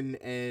comes in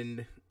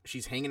and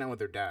she's hanging out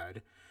with her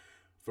dad,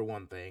 for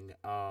one thing,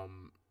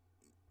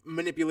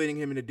 manipulating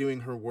him into doing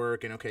her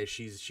work, and okay,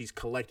 she's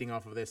collecting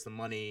off of this the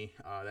money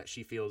that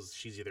she feels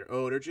she's either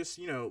owed, or just,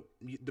 you know,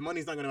 the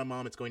money's not going to my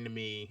mom, it's going to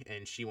me,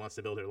 and she wants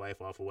to build her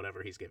life off of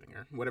whatever he's giving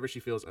her, whatever she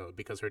feels owed,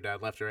 because her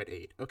dad left her at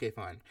 8. Okay,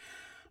 fine.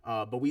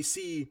 But we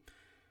see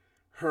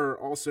her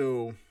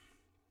also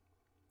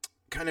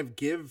kind of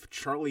give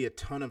Charlie a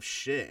ton of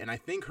shit, and I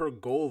think her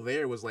goal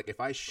there was like,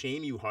 if I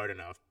shame you hard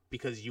enough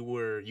because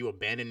you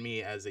abandoned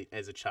me as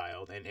a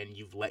child, and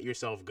you've let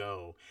yourself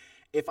go,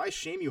 if I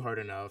shame you hard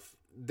enough,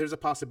 there's a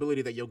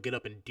possibility that you'll get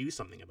up and do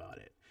something about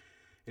it.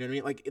 You know what I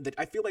mean? Like,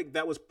 I feel like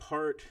that was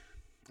part,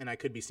 and I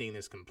could be seeing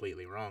this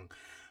completely wrong,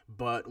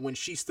 but when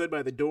she stood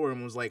by the door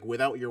and was like,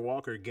 without your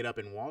walker, get up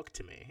and walk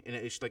to me, and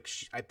it's like,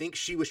 I think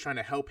she was trying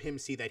to help him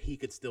see that he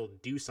could still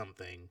do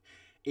something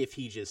if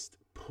he just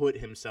put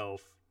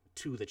himself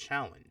to the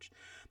challenge.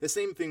 The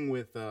same thing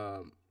with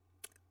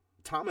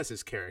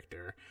Thomas's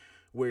character,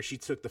 where she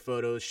took the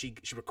photos, she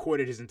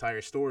recorded his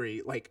entire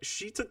story. Like,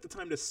 she took the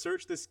time to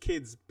search this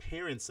kid's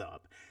parents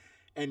up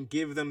and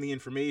give them the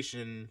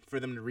information for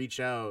them to reach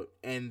out,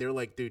 and they're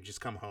like, dude,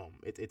 just come home.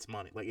 It's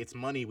money. Like, it's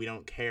money we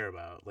don't care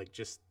about. Like,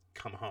 just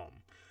come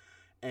home.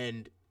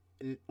 And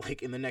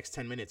like, in the next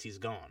 10 minutes, he's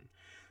gone.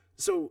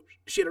 So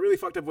she had a really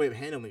fucked up way of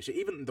handling it.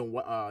 Even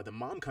the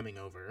mom coming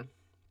over,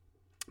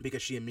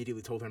 because she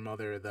immediately told her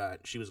mother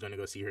that she was going to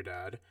go see her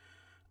dad.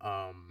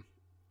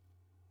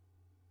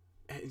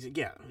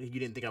 Yeah, you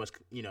didn't think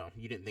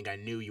you didn't think I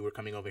knew you were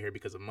coming over here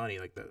because of money.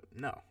 Like,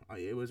 no,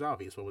 it was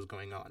obvious what was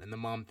going on. And the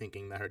mom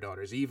thinking that her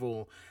daughter's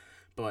evil,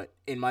 but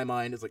in my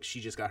mind, it's like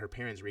she just got her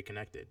parents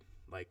reconnected.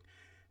 Like,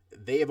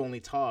 they have only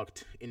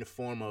talked in a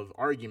form of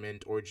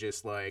argument or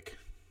just like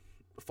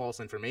false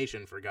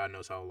information for God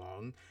knows how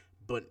long.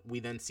 But we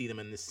then see them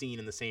in the scene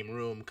in the same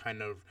room,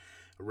 kind of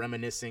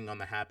reminiscing on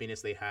the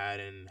happiness they had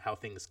and how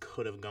things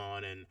could have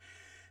gone, and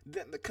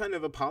the kind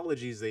of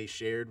apologies they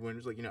shared when it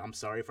was like, I'm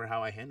sorry for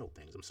how I handled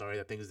things. I'm sorry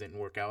that things didn't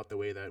work out the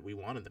way that we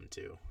wanted them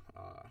to.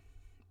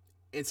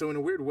 And so in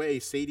a weird way,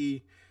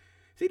 Sadie's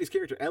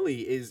character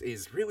Ellie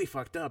is really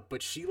fucked up,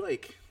 but she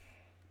like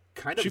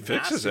kind of she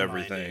fixes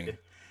everything.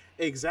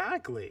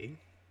 Exactly.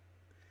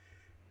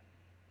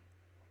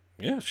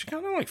 Yeah, she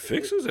kind of like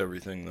fixes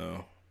everything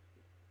though.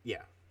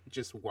 Yeah,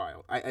 just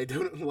wild. I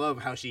don't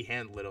love how she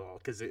handled it all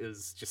because it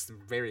was just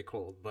very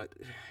cold, but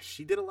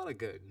she did a lot of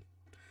good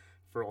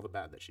for all the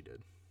bad that she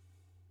did.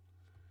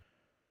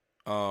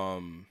 I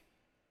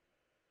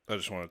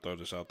just want to throw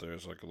this out there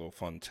as like a little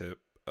fun tip.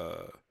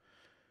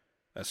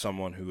 As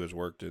someone who has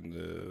worked in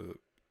the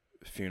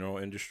funeral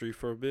industry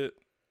for a bit,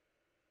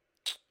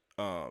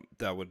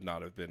 that would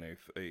not have been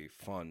a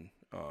fun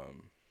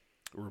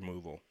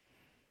removal.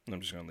 And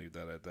I'm just gonna leave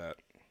that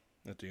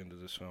at the end of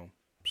this film.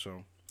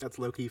 So that's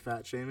low-key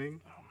fat shaming.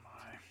 Oh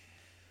my!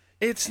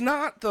 It's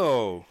not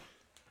though.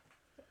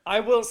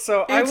 I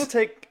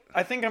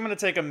think I'm gonna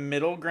take a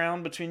middle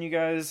ground between you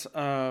guys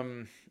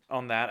on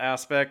that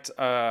aspect.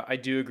 I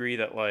do agree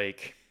that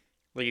like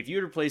if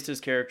you replaced his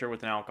character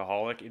with an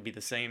alcoholic, it'd be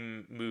the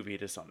same movie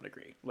to some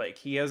degree. Like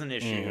he has an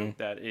issue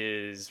that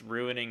is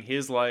ruining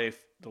his life,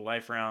 the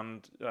life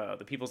around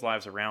the people's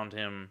lives around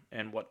him,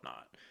 and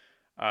whatnot.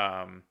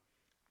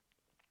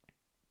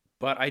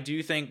 But I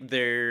do think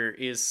there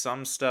is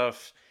some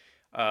stuff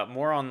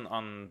more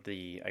on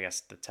the, I guess,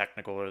 the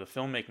technical or the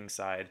filmmaking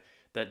side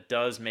that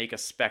does make a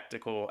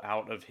spectacle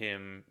out of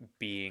him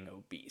being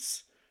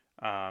obese.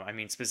 I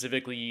mean,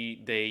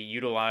 specifically, they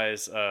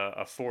utilize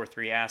a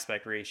 4:3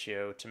 aspect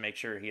ratio to make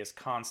sure he is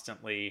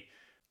constantly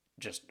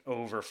just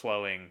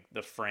overflowing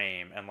the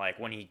frame. And like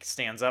when he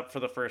stands up for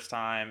the first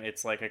time,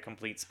 it's like a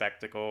complete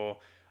spectacle.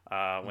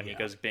 When he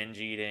goes binge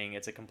eating,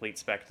 it's a complete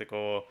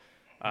spectacle.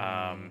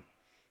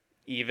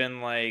 Even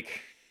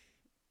like,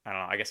 I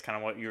don't know, I guess kind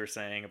of what you were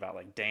saying about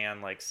like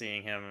Dan, like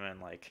seeing him and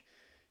like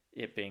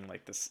it being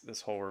like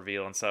this whole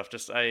reveal and stuff.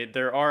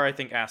 There are, I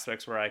think,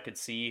 aspects where I could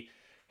see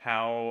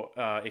how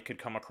it could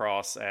come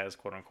across as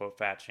quote unquote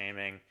fat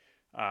shaming,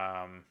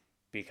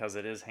 because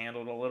it is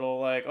handled a little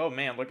like, oh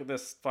man, look at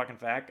this fucking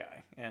fat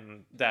guy,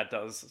 and that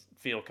does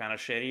feel kind of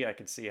shitty. I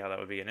could see how that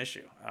would be an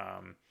issue.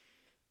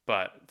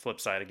 But flip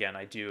side again,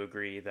 I do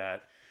agree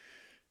that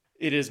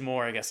it is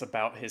more, I guess,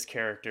 about his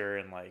character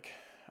and like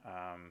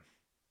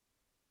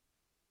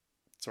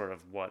sort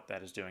of what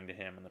that is doing to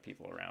him and the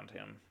people around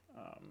him.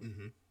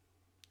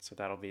 So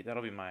that'll be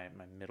my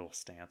middle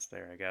stance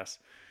there, I guess.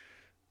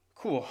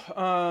 Cool.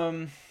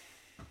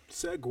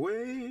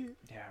 Segue.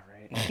 Yeah,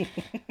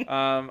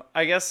 right.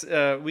 I guess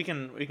we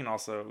can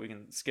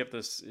skip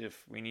this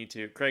if we need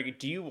to. Craig,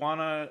 do you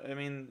wanna? I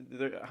mean,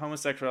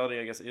 homosexuality,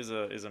 I guess, is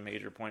a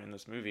major point in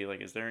this movie.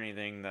 Like, is there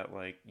anything that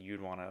like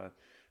you'd want to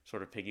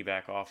sort of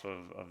piggyback off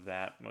of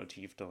that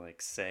motif to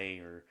like say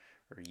or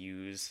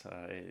use?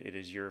 It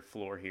is your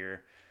floor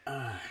here.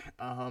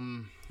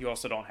 You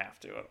also don't have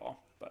to at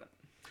all, but.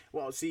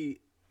 Well,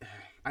 see,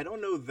 I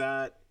don't know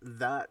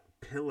that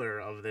pillar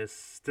of this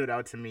stood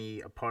out to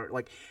me apart.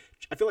 Like,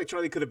 I feel like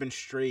Charlie could have been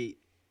straight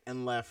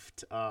and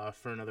left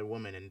for another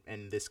woman,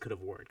 and this could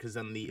have worked, because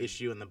then the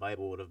issue in the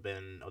Bible would have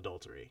been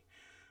adultery.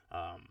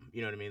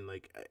 You know what I mean?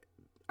 Like,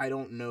 I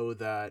don't know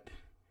that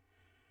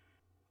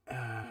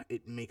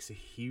it makes a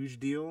huge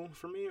deal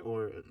for me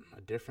or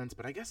a difference,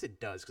 but I guess it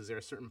does, because there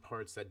are certain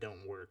parts that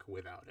don't work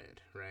without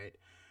it, right?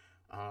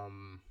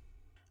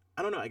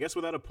 I don't know. I guess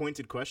without a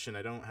pointed question,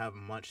 I don't have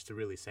much to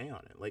really say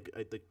on it. Like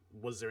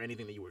was there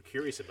anything that you were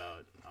curious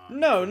about?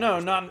 No,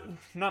 not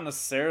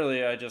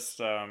necessarily. I just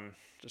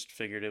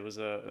figured it was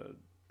a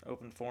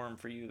open forum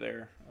for you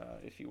there,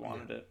 if you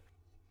wanted it.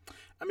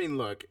 I mean,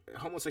 look,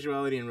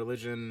 homosexuality and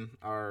religion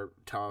are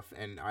tough,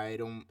 and I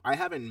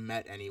haven't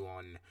met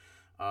anyone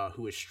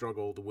who has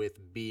struggled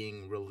with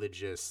being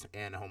religious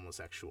and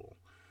homosexual.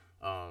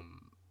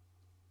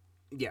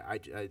 Yeah,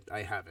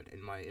 I haven't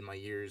in my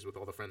years with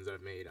all the friends that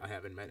I've made. I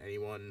haven't met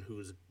anyone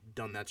who's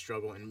done that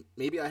struggle, and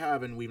maybe I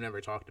have, and we've never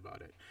talked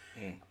about it.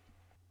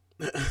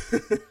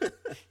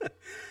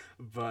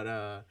 But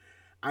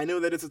I know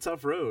that it's a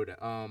tough road.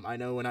 I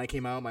know when I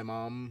came out, my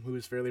mom, who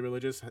is fairly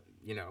religious,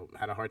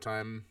 had a hard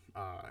time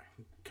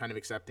kind of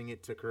accepting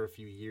it. Took her a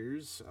few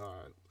years.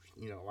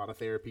 A lot of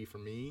therapy for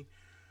me,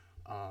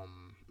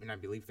 and I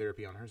believe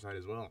therapy on her side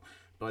as well.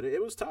 But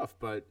it was tough.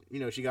 But,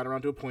 she got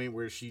around to a point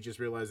where she just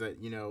realized that,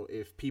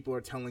 if people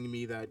are telling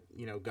me that,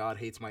 God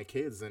hates my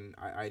kids, and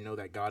I know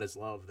that God is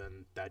love,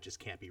 then that just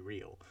can't be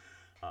real.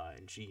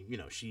 And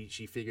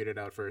she figured it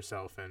out for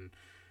herself. And,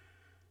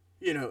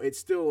 it's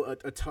still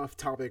a tough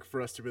topic for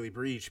us to really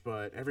breach.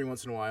 But every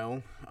once in a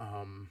while,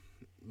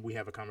 we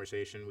have a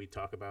conversation. We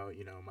talk about,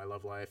 my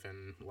love life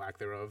and lack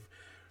thereof,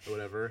 or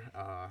whatever.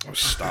 Oh,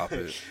 stop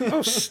it!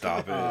 Oh,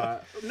 stop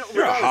it! No,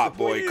 You're a regardless, hot the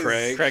boy, point is-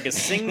 Craig. Craig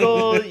is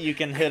single. You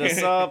can hit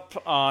us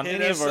up on Hit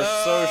any of us our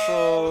up.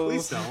 socials.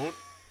 Please don't.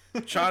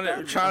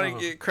 Trying to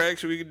get Craig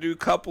so we can do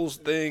couples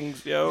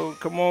things, yo.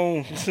 Come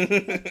on.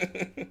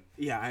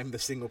 Yeah, I'm the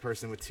single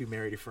person with 2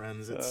 married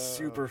friends. It's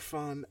super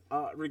fun.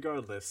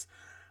 Regardless,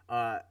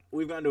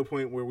 we've gotten to a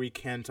point where we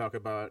can talk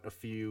about a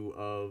few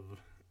of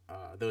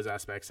those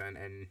aspects,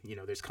 and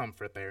there's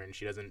comfort there, and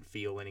she doesn't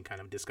feel any kind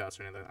of disgust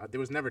or anything. There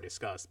was never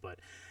disgust, but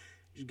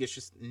it's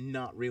just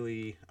not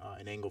really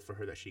an angle for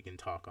her that she can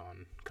talk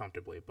on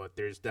comfortably. But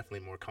there's definitely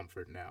more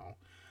comfort now.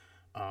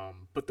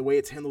 But the way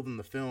it's handled in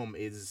the film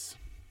is,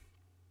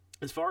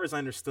 as far as I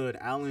understood,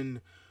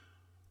 Alan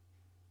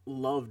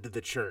loved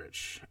the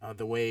church.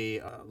 The way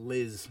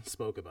Liz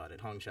spoke about it,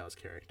 Hong Chau's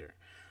character,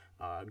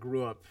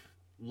 grew up,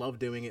 loved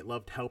doing it,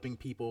 loved helping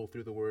people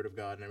through the word of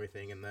God and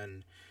everything, and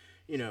then,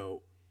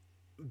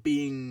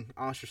 being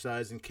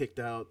ostracized and kicked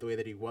out the way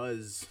that he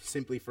was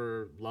simply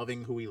for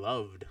loving who he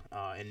loved,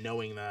 and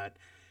knowing that,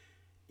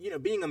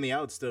 being on the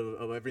outs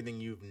of everything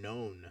you've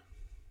known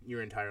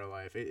your entire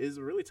life, it is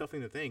a really tough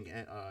thing to think,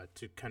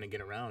 to kind of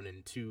get around,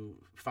 and to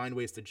find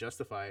ways to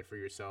justify it for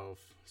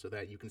yourself so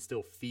that you can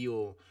still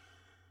feel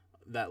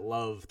that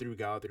love through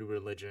God, through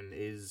religion,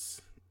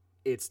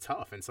 it's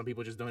tough, and some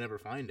people just don't ever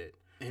find it.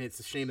 And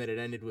it's a shame that it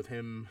ended with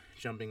him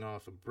jumping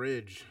off a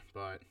bridge,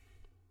 but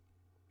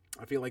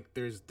I feel like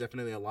there's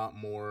definitely a lot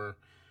more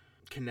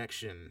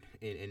connection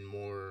in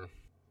more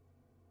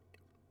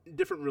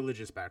different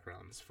religious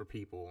backgrounds for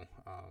people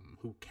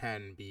who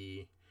can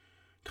be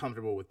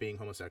comfortable with being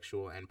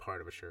homosexual and part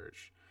of a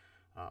church.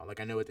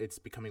 I know it's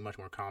becoming much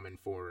more common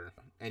for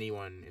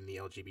anyone in the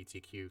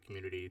LGBTQ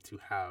community to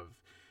have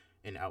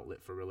an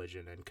outlet for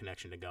religion and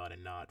connection to God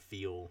and not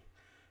feel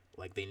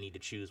like they need to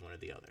choose one or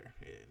the other.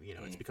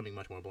 It's becoming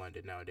much more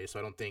blended nowadays. So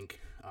I don't think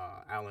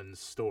Alan's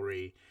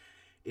story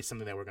is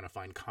something that we're going to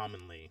find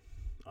commonly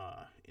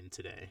in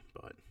today.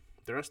 But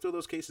there are still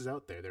those cases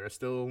out there. There are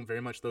still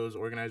very much those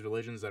organized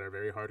religions that are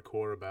very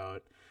hardcore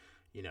about,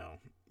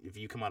 if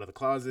you come out of the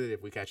closet,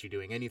 if we catch you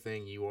doing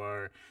anything, you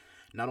are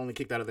not only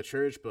kicked out of the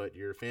church, but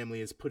your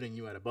family is putting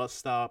you at a bus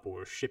stop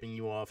or shipping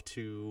you off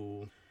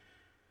to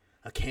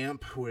a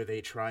camp where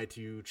they try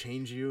to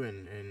change you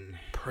and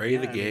Pray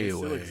the gay it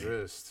away. still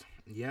exists.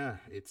 Yeah,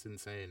 it's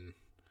insane.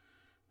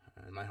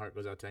 And my heart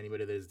goes out to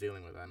anybody that is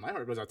dealing with that. My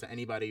heart goes out to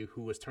anybody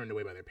who was turned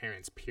away by their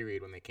parents,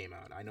 period, when they came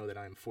out. I know that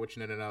I'm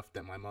fortunate enough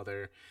that my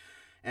mother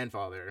and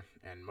father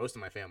and most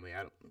of my family,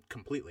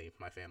 completely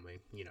my family,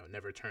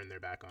 never turned their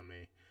back on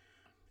me.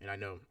 And I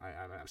know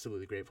I'm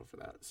absolutely grateful for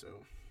that. So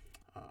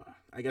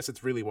I guess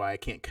it's really why I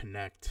can't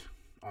connect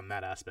on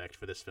that aspect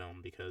for this film,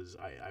 because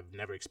I've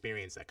never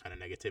experienced that kind of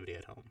negativity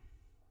at home.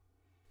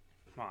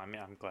 Well, I mean,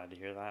 I'm glad to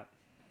hear that.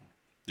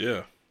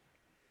 Yeah,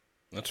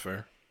 that's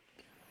fair.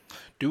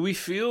 Do we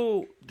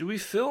feel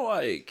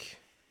like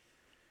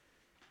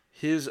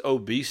his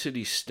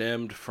obesity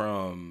stemmed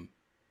from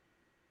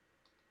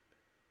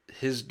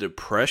his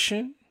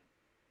depression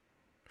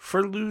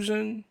for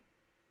losing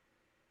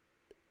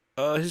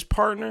his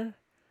partner,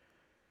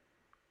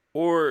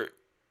 or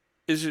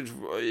is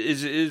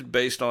it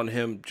based on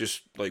him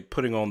just like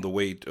putting on the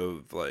weight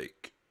of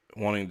like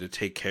wanting to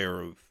take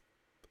care of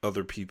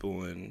other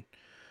people and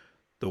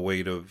the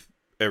weight of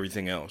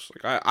everything else?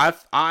 Like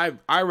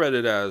I read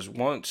it as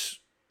once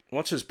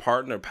his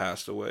partner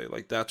passed away,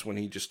 like that's when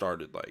he just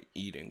started like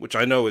eating, which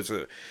I know is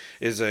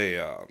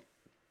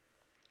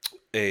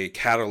a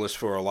catalyst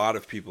for a lot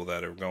of people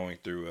that are going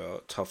through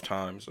tough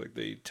times. Like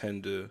they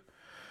tend to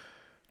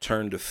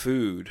turn to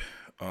food,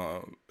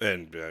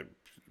 and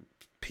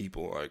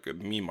people like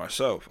me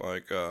myself,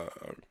 like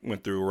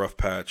went through a rough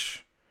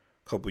patch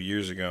a couple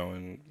years ago,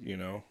 and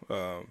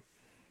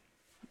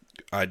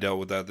I dealt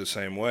with that the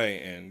same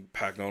way and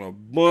packed on a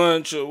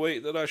bunch of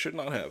weight that I should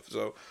not have.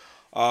 So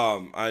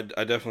I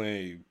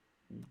definitely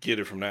get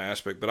it from that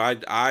aspect. But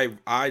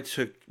I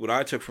took what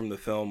I took from the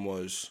film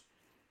was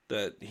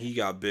that he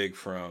got big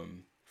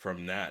from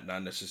that,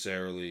 not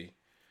necessarily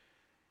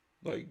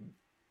like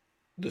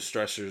the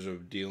stressors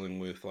of dealing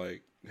with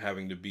like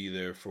having to be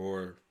there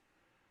for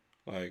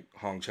like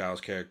Hong Chau's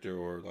character,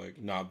 or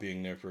like not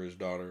being there for his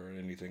daughter or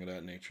anything of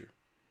that nature.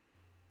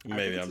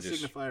 Maybe I think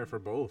it's a signifier for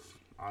both,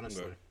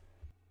 honestly. Okay.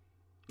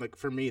 Like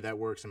for me, that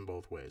works in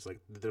both ways. Like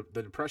the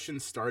depression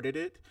started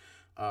it,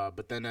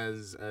 but then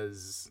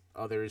as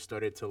others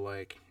started to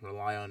like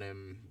rely on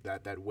him,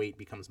 that weight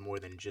becomes more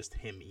than just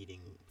him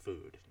eating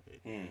food.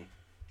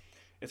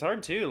 It's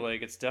hard too.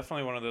 Like it's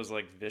definitely one of those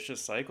like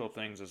vicious cycle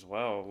things as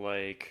well.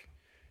 Like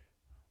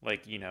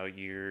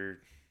you're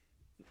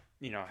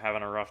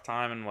having a rough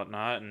time and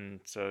whatnot, and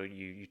so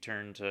you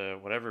turn to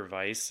whatever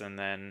vice, and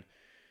then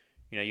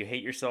you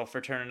hate yourself for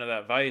turning to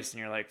that vice,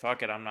 and you're like,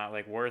 fuck it, I'm not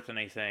like worth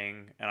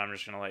anything, and I'm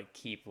just gonna like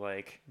keep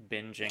like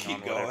binging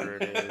on whatever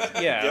it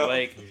is. Yeah,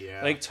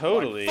 like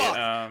totally. Like,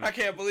 fuck, I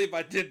can't believe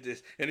I did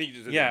this, and then you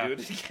just do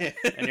it again.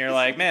 And you're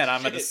like, man,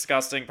 I'm a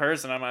disgusting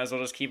person. I might as well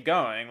just keep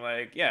going.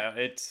 Like, yeah,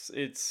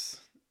 it's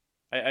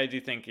I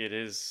do think it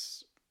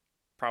is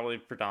probably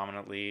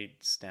predominantly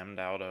stemmed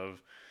out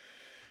of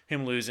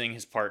him losing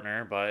his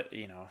partner, but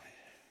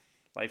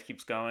life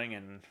keeps going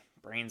and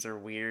brains are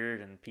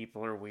weird and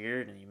people are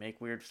weird and you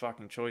make weird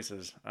fucking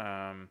choices.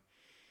 And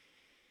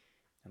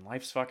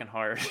life's fucking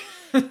hard.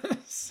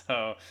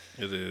 So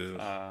it is.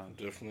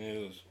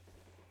 Definitely is.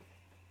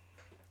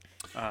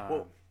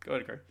 Well, go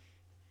ahead, Greg.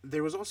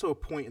 There was also a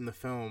point in the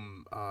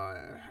film, I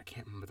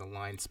can't remember the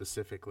line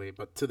specifically,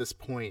 but to this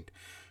point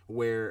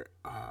where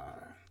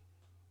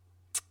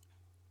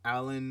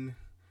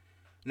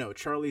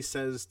Charlie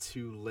says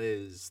to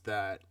Liz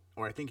that,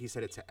 or I think he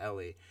said it to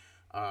Ellie,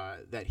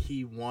 that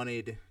he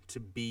wanted to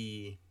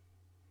be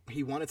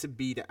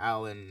to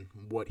Alan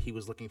what he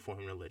was looking for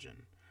in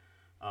religion.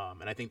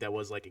 And I think that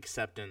was like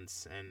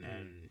acceptance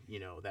and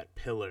that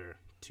pillar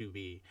to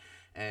be,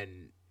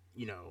 and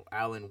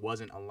Alan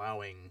wasn't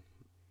allowing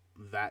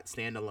that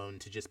standalone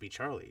to just be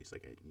Charlie's.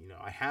 Like,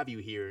 I have you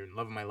here and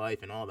love of my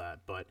life and all that,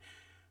 but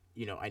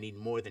I need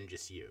more than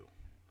just you.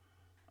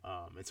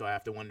 And so I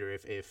have to wonder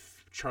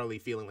if Charlie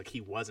feeling like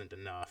he wasn't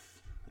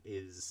enough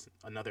is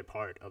another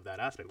part of that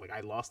aspect. Like,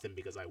 I lost him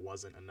because I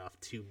wasn't enough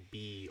to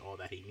be all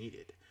that he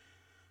needed.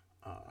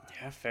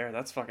 Yeah, fair.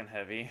 That's fucking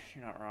heavy.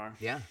 You're not wrong.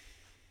 Yeah.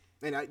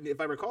 And if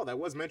I recall, that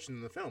was mentioned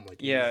in the film.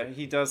 Like,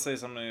 he does say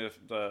something.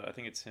 I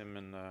think it's him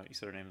and you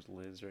said her name's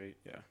Liz, right?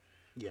 Yeah.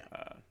 Yeah.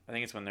 I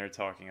think it's when they're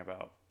talking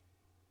about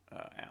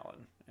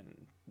Alan,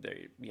 and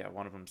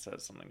one of them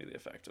says something to the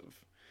effect of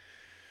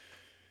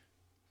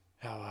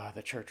how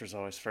the church was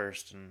always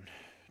first, and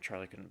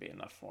Charlie couldn't be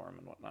enough for him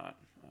and whatnot.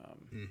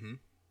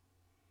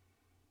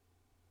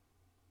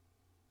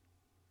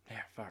 Yeah,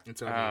 fuck. And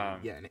so,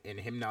 and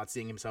him not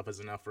seeing himself as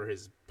enough for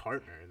his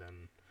partner,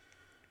 then.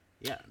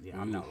 Yeah,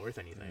 I'm not worth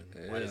anything.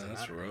 Yeah, Why does it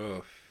that's matter?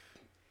 rough.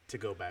 To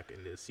go back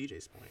into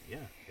CJ's point,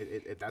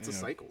 that's a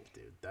cycle,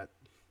 dude.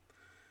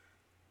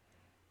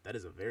 That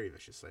is a very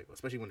vicious cycle,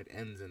 especially when it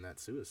ends in that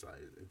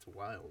suicide. It's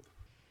wild.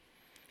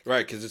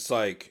 Right, because it's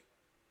like,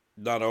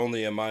 not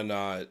only am I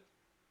not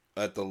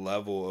at the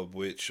level of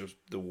which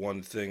the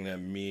one thing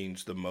that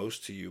means the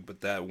most to you,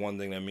 but that one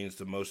thing that means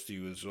the most to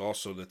you is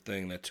also the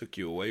thing that took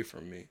you away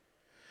from me.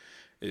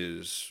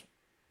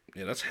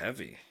 That's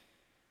heavy.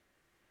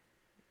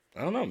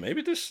 I don't know.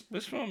 Maybe this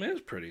film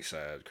is pretty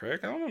sad, Craig.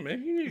 I don't know.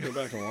 Maybe you need to go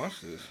back and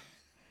watch this.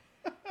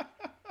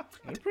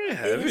 It's pretty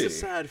heavy. It is a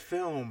sad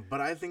film, but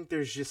I think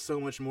there's just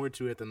so much more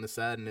to it than the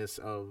sadness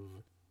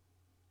of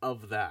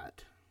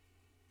that.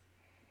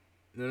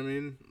 You know what I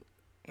mean?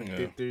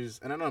 Yeah. There's,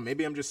 and I don't know.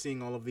 Maybe I'm just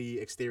seeing all of the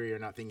exterior,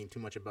 not thinking too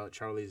much about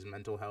Charlie's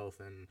mental health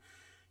and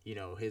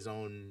his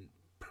own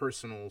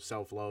personal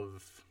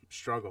self-love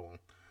struggle.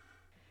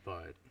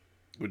 But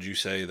would you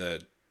say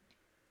that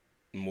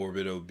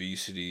morbid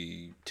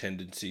obesity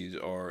tendencies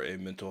are a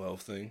mental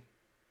health thing?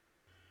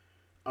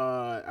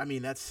 I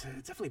mean, that's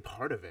definitely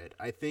part of it.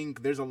 I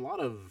think there's a lot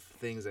of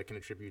things that can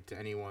attribute to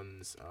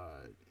anyone's,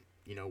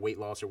 weight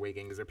loss or weight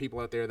gain, because there are people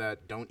out there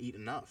that don't eat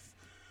enough,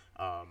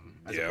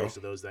 as opposed to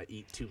those that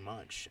eat too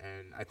much.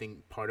 And I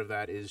think part of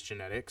that is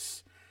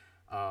genetics.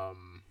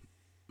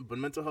 But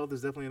mental health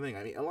is definitely a thing.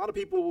 I mean, a lot of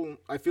people,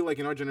 I feel like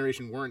in our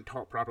generation, weren't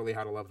taught properly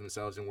how to love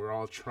themselves, and we're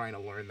all trying to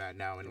learn that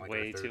now in like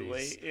way our 30s. Too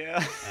late,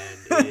 yeah.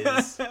 And it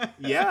is,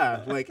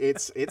 like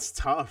it's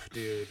tough,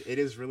 dude. It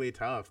is really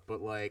tough.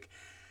 But like,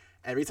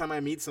 every time I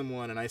meet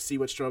someone and I see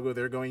what struggle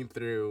they're going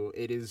through,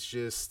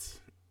 it's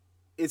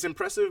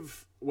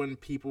impressive when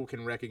people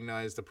can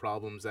recognize the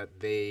problems that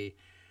they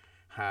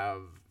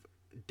have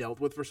dealt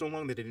with for so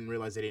long that they didn't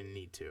realize they didn't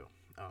need to,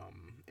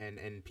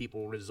 and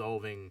people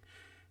resolving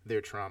their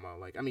trauma.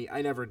 Like, I mean,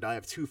 I never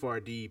dive too far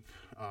deep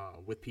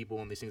with people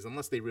on these things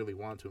unless they really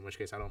want to, in which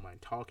case I don't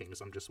mind talking,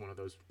 because I'm just one of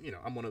those,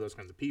 I'm one of those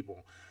kinds of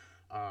people.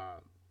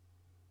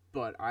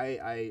 But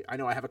I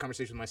know I have a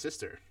conversation with my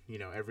sister,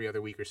 every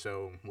other week or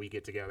so. We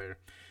get together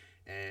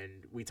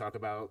and we talk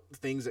about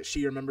things that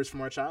she remembers from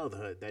our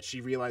childhood that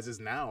she realizes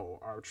now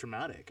are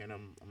traumatic. And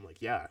I'm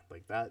like, yeah,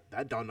 like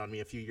that dawned on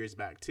me a few years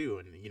back too.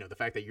 And, the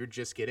fact that you're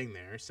just getting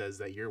there says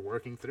that you're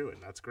working through it,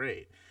 and that's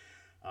great.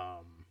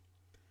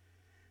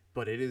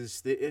 But it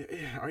is,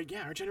 our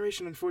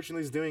generation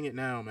unfortunately is doing it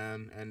now,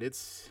 man, and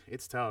it's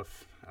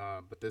tough.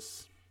 But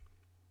this,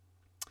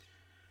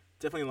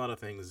 definitely a lot of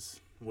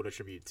things would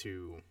attribute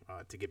to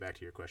get back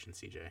to your question,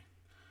 CJ.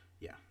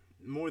 Yeah,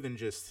 more than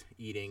just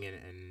eating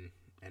and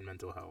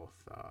mental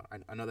health.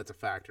 I know that's a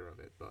factor of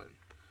it, but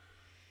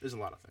there's a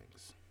lot of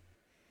things.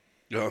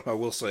 I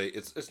will say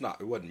it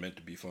wasn't meant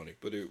to be funny,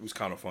 but it was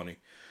kind of funny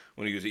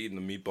when he was eating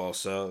the meatball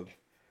sub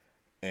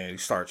and he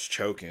starts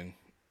choking,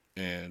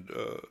 and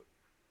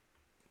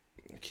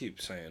I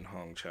keep saying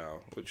Hong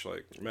Chow, which,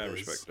 like, mad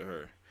respect to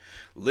her.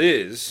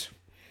 Liz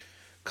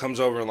comes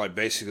over and, like,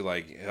 basically,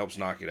 like, helps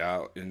knock it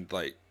out, and,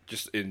 like,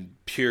 just in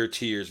pure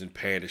tears and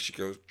panic, she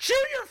goes, "Chew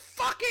your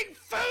fucking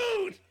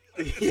food!"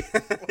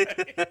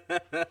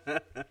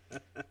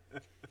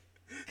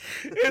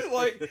 It's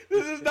like,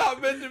 this is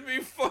not meant to be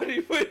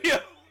funny, but yo.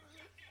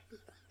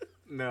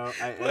 No,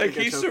 I like, think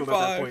he I chuckled survived.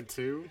 at that point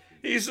too.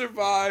 He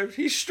survived.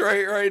 He's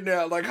straight right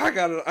now. Like, I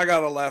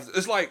gotta laugh.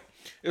 It's like,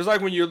 It's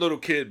like when your little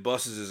kid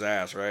busts his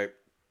ass, right?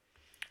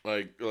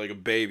 Like a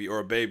baby or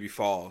a baby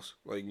falls.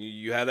 Like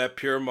you have that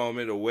pure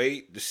moment to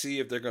wait to see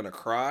if they're gonna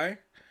cry.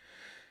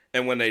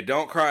 And when they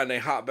don't cry and they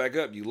hop back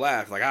up, you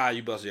laugh like,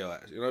 you busted your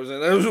ass. You know what I'm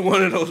saying? That was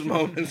one of those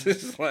moments.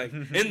 It's just like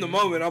in the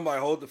moment, I'm like,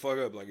 hold the fuck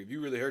up. Like if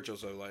you really hurt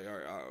yourself, like, all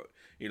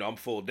right, I'm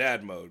full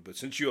dad mode. But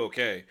since you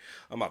okay,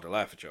 I'm about to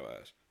laugh at your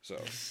ass. So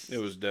it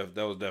was that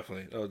was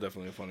definitely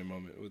a funny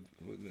moment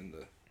within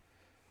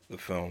the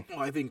film. Well,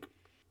 I think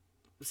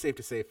safe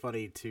to say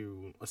funny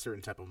to a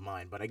certain type of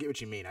mind, but I get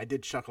what you mean. I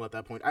did chuckle at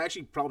that point. I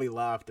actually probably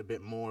laughed a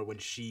bit more when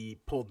she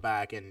pulled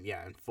back and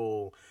in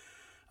full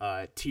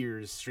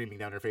tears streaming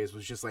down her face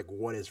was just like,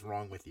 what is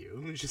wrong with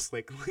you? It was just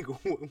like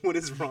what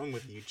is wrong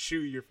with you?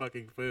 Chew your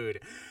fucking food.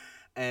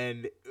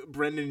 And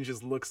Brendan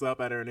just looks up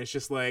at her and it's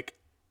just like,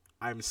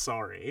 I'm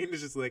sorry. And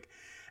it's just like,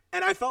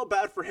 and I felt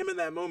bad for him in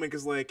that moment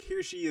because like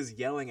here she is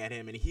yelling at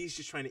him and he's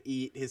just trying to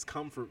eat his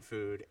comfort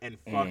food and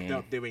fucked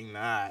up doing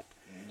that.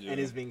 Yeah. And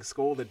is being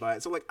scolded by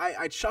it. So like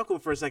I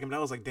chuckled for a second, but I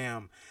was like,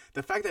 damn,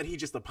 the fact that he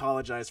just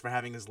apologized for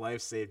having his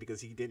life saved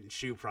because he didn't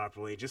chew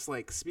properly just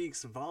like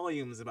speaks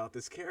volumes about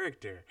this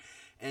character.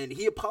 And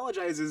he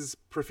apologizes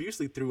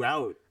profusely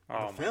throughout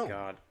the film. Oh my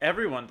god.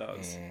 Everyone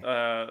does.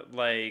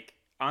 Like,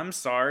 I'm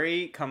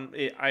sorry,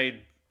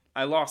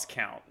 I lost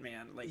count,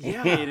 man. Like,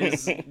 it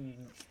is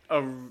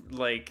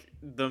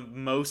the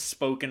most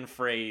spoken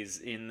phrase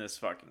in this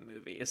fucking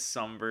movie is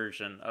some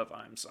version of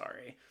 "I'm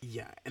sorry."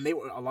 Yeah, and they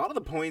were a lot of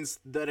the points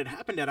that had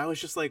happened at. I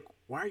was just like,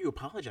 why are you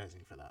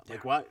apologizing for that?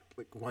 Like, what?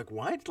 Like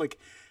what? Like,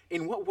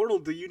 in what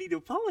world do you need to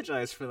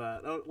apologize for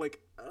that?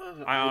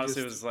 I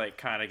honestly was like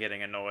kind of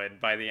getting annoyed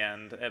by the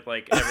end. At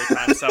like every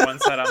time someone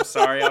said "I'm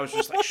sorry," I was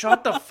just like,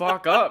 "Shut the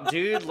fuck up,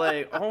 dude!"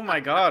 Like, oh my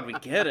god, we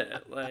get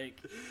it. Like,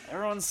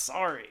 everyone's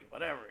sorry,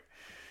 whatever.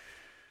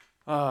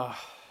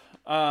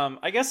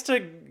 I guess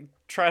to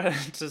try to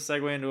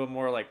segue into a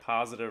more like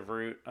positive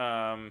route,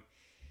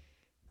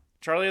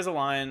 Charlie has a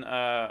line,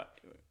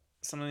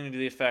 something to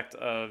the effect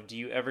of, do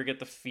you ever get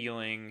the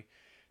feeling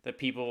that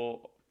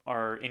people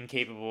are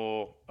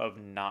incapable of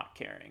not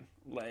caring?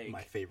 Like,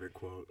 my favorite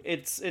quote.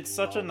 It's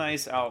such a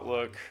nice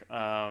outlook.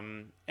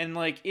 And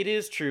like, it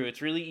is true.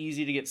 It's really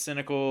easy to get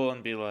cynical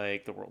and be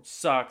like, the world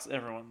sucks.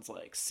 Everyone's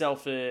like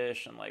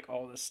selfish and like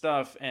all this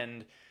stuff.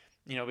 And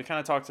we kind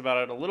of talked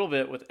about it a little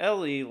bit with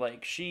Ellie.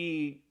 Like,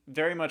 she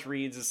very much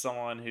reads as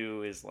someone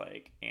who is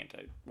like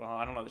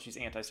I don't know that she's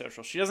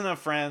antisocial. She doesn't have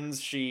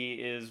friends. She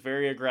is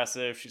very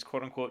aggressive. She's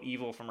quote unquote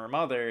evil from her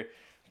mother.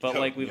 But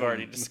like we've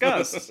already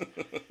discussed,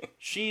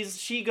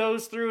 she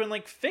goes through and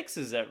like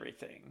fixes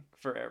everything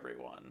for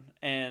everyone.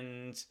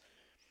 And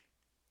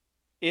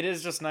it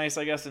is just nice,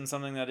 I guess, in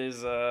something that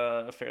is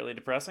fairly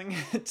depressing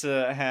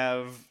to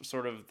have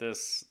sort of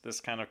this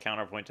kind of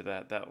counterpoint to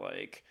that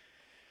like,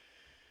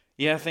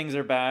 yeah, things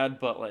are bad,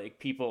 but like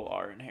people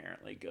are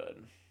inherently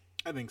good.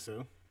 I think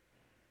so.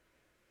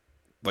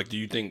 Like, do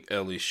you think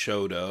Ellie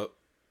showed up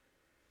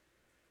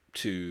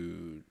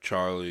to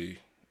Charlie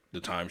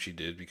the time she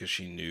did because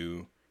she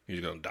knew he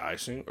was gonna die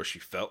soon, or she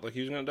felt like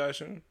he was gonna die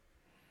soon?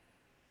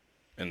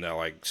 And that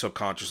like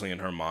subconsciously in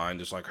her mind,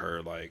 it's like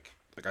her like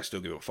I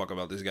still give a fuck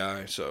about this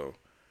guy, so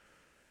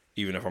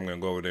even if I'm gonna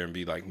go over there and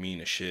be like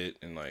mean as shit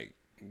and like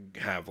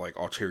have like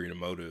ulterior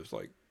motives,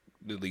 like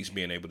at least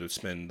being able to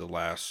spend the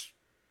last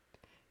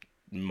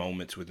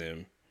moments with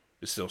him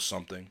is still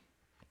something.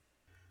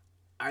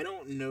 I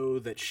don't know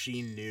that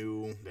she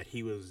knew that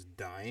he was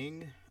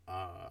dying,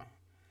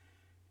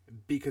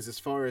 because as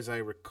far as I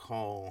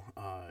recall,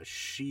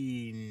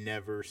 she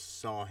never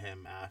saw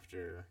him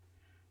after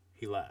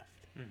he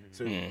left. Mm-hmm.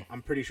 So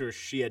I'm pretty sure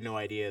she had no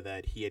idea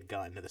that he had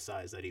gotten to the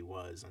size that he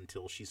was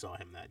until she saw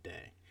him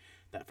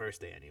that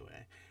first day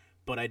anyway.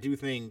 But I do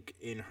think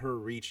in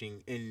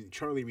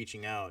Charlie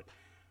reaching out,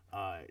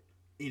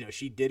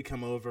 she did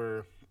come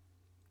over.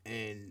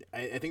 And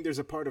I think there's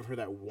a part of her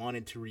that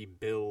wanted to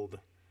rebuild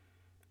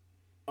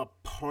a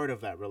part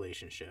of that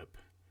relationship,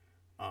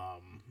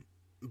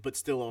 but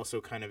still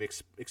also kind of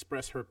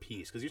express her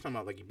peace. Because you're talking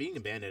about like being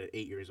abandoned at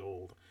 8 years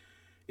old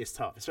is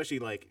tough, especially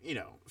like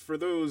for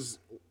the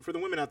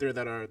women out there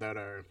that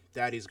are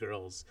daddy's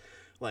girls,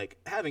 like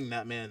having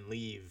that man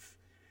leave.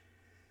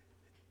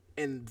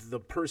 And the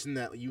person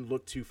that you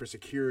look to for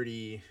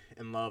security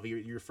and love,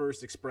 your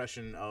first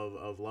expression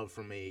of love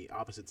from a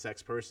opposite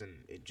sex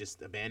person, it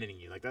just abandoning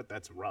you like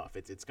that's rough.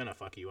 It's gonna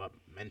fuck you up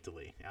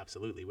mentally,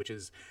 absolutely. Which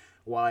is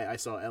why I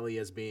saw Ellie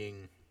as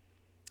being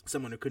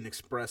someone who couldn't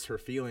express her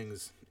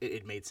feelings.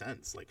 It made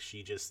sense. Like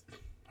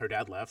her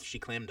dad left, she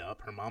clammed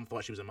up, her mom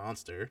thought she was a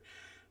monster.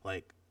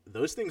 Like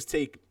those things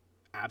take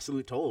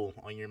absolute toll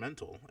on your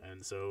mental,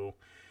 and so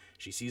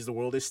she sees the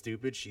world as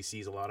stupid. She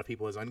sees a lot of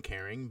people as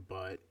uncaring,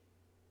 but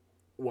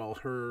while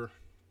her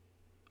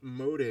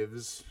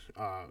motives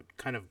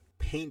kind of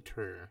paint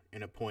her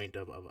in a point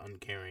of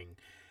uncaring,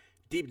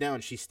 deep down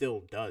she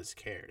still does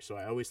care. So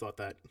I always thought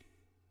that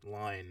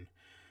line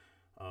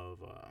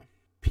of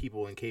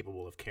people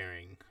incapable of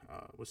caring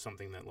was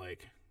something that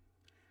like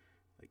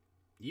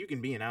you can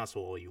be an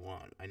asshole all you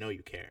want. I know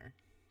you care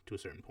to a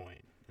certain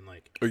point, and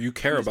like, or you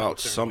care just have a about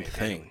certain way of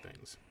handling something.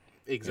 things.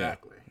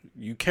 Exactly.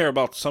 You care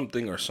about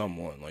something or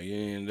someone. Like,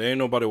 there ain't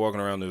nobody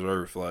walking around this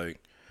earth like,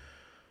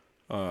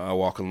 I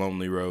walk a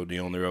lonely road, the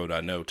only road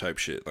I know type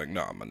shit. Like,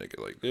 nah, my nigga.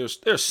 Like,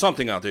 there's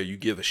something out there you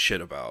give a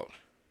shit about.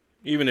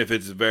 Even if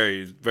it's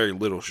very, very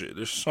little shit.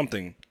 There's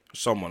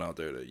someone out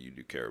there that you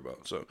do care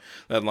about. So,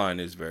 that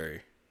line is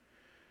very,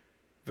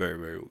 very,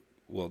 very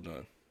well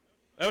done.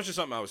 That was just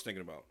something I was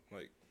thinking about.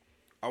 Like,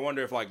 I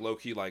wonder if, like,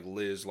 low-key, like,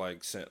 Liz,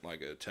 like, sent,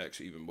 like, a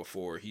text even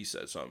before he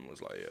said something.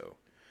 Was like, yo,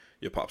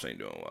 your pops ain't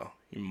doing well.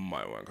 You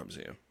might want to come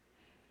see him.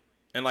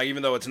 And, like,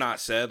 even though it's not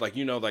said, like,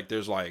 like,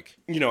 there's, like,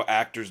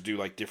 actors do,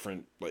 like,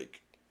 different,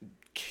 like,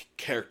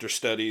 character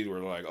studies where,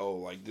 like, oh,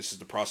 like, this is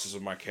the process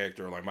of my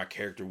character, or, like, my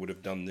character would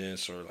have done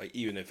this, or, like,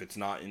 even if it's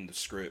not in the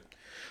script,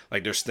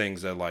 like, there's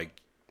things that,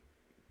 like,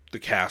 the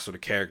cast or the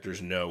characters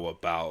know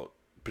about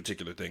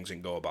particular things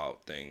and go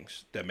about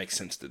things that make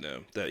sense to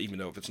them, that even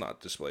though if it's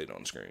not displayed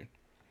on screen.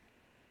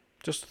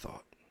 Just a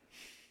thought.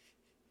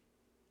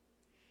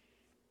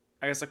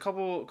 I guess a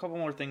couple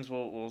more things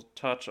we'll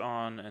touch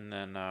on, and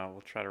then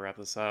we'll try to wrap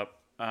this up.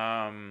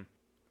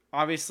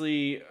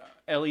 Obviously,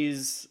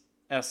 Ellie's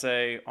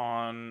essay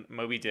on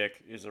Moby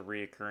Dick is a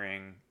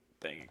reoccurring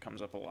thing. It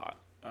comes up a lot.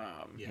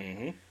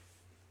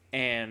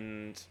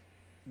 And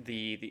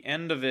the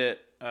end of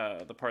it,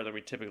 the part that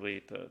we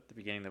typically, the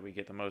beginning that we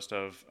get the most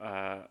of,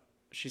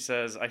 she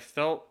says, "I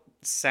felt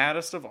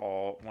saddest of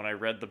all when I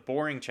read the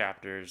boring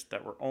chapters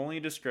that were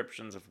only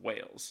descriptions of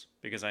whales,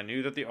 because I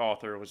knew that the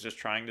author was just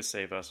trying to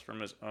save us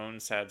from his own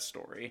sad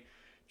story,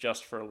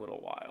 just for a little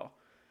while."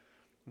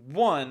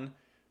 One,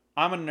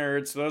 I'm a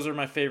nerd, so those are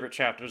my favorite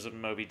chapters of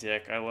Moby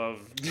Dick. I love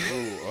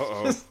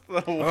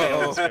the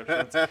whale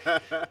descriptions.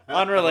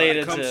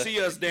 Unrelated come to...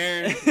 see us,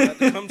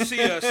 Darren. Come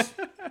see us.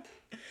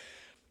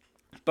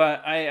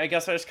 But I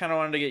guess I just kind of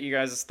wanted to get you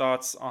guys'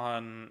 thoughts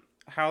on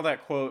how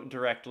that quote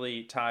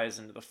directly ties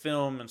into the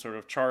film and sort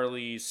of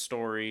Charlie's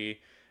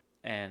story,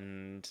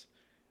 and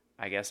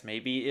I guess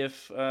maybe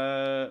if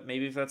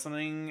that's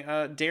something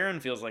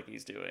Darren feels like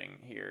he's doing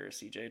here.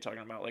 CJ talking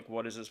about, like,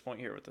 what is his point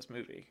here with this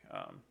movie?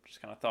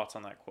 Just kind of thoughts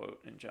on that quote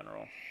in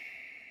general.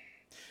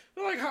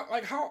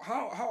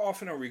 How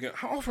often are we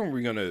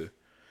gonna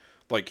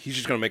like, he's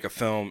just gonna make a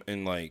film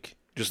and, like,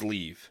 just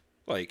leave?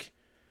 Like,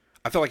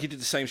 I felt like he did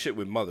the same shit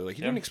with Mother. Like,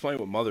 he didn't explain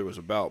what Mother was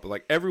about, but,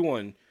 like,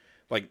 everyone,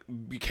 like,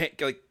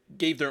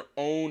 gave their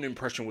own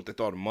impression what they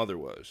thought a Mother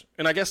was.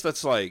 And I guess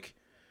that's, like,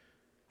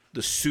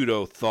 the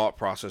pseudo thought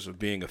process of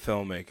being a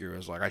filmmaker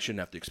is, like, I shouldn't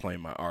have to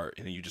explain my art,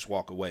 and then you just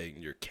walk away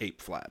and your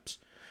cape flaps.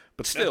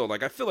 But still,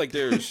 like, I feel like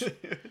there's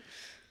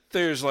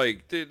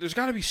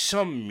got to be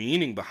some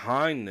meaning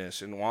behind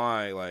this, and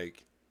why,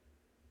 like,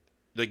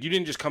 you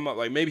didn't just come up,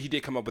 like, maybe he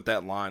did come up with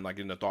that line, like,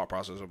 in the thought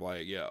process of,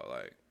 like, yo,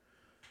 like,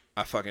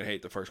 I fucking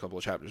hate the first couple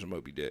of chapters of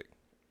Moby Dick.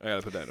 I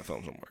gotta put that in a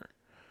film somewhere.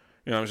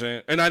 You know what I'm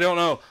saying? And I don't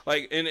know,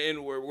 like,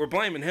 and we're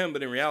blaming him,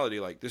 but in reality,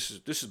 like, this is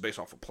based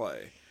off a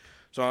play.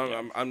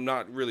 So I'm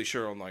not really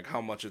sure on, like,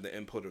 how much of the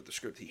input of the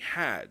script he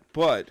had,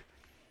 but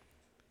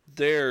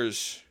I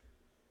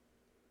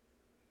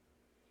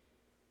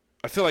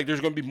feel like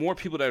there's going to be more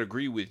people that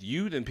agree with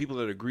you than people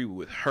that agree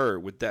with her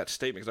with that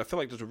statement, because I feel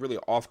like there's a really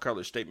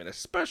off-color statement,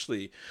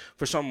 especially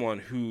for someone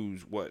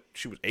who's,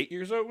 she was 8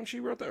 years old when she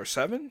wrote that, or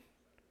 7?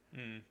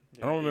 I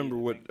don't remember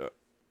what.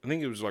 I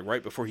think it was, like,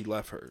 right before he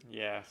left her.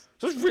 Yeah.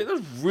 So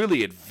that's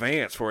really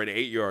advanced for an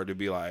 8-year-old to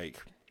be like.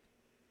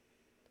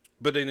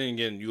 But then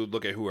again, you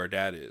look at who her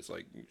dad is.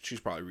 Like, she's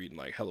probably reading,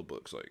 like, hella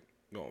books, like,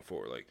 going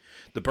forward. Like,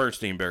 the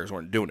Bernstein Bears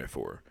weren't doing it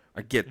for her.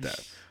 I get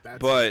that.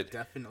 That's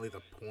definitely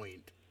the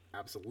point.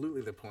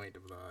 Absolutely the point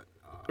of that.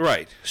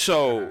 Right.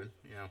 So,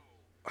 yeah.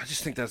 I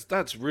just think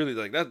that's really,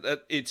 like,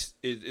 that it's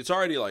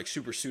already, like,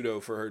 super pseudo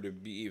for her to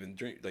be even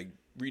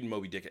reading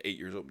Moby Dick at 8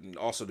 years old, and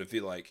also to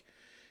feel like,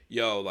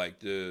 yo, like,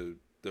 the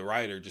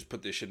writer just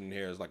put this shit in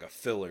here as, like, a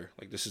filler.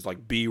 Like, this is,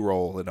 like,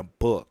 B-roll in a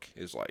book.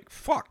 It's like,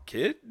 fuck,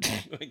 kid.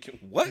 Like,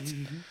 what?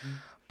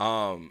 But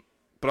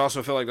I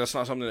also feel like that's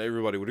not something that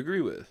everybody would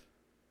agree with.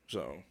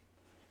 So,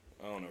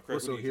 I don't know.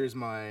 Craig, so here's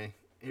my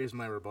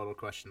rebuttal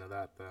question to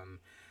that, then.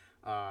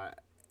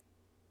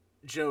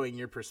 Joe, in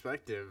your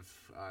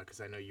perspective,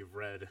 because I know you've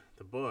read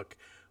the book,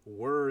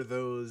 were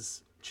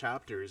those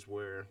chapters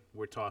where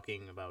we're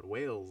talking about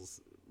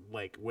whales,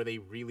 like, were they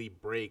really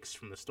breaks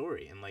from the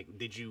story? And, like,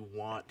 did you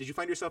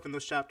find yourself in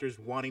those chapters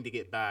wanting to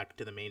get back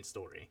to the main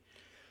story?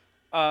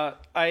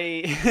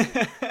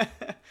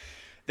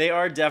 They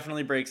are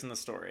definitely breaks in the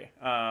story.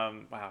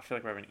 Wow, I feel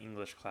like we're having an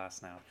English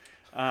class now.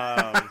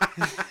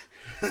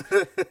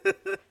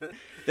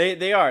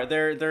 They are.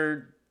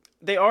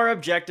 They are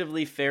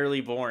objectively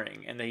fairly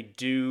boring, and they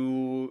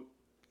do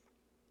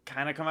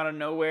kind of come out of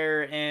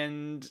nowhere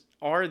and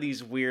are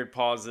these weird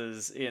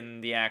pauses in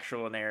the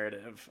actual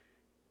narrative.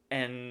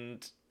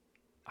 And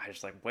I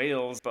just like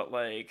whales, but,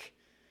 like,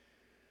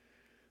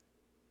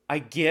 I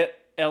get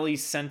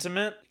Ellie's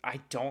sentiment.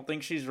 I don't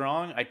think she's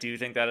wrong. I do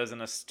think that is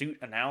an astute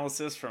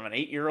analysis from an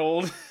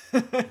 8-year-old.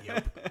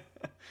 Yep.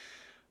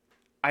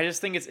 I just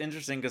think it's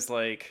interesting because,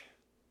 like,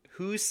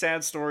 whose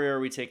sad story are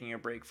we taking a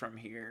break from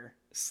here?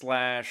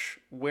 Slash,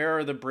 where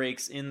are the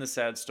breaks in the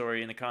sad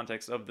story in the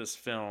context of this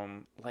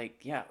film?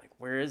 Like, yeah, like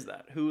where is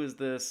that? Who is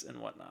this and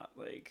whatnot?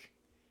 Like,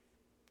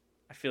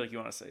 I feel like you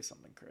want to say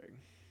something, Craig.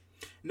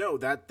 No,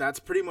 that's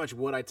pretty much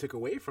what I took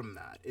away from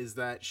that. Is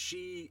that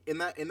she in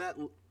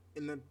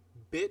the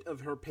bit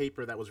of her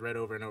paper that was read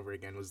over and over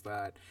again was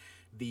that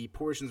the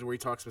portions where he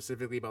talks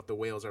specifically about the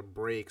whales are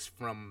breaks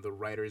from the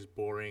writer's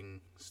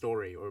boring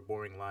story or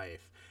boring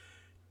life.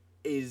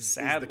 Is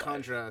the Sad life.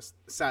 contrast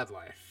sad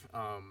life?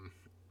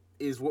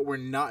 Is what we're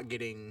not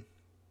getting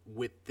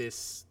with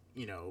this,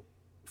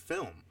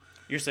 film.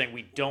 You're saying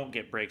we don't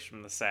get breaks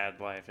from the sad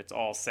life. It's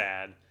all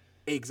sad.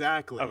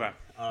 Exactly. Okay.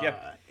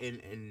 Yeah.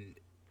 And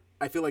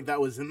I feel like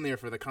that was in there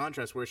for the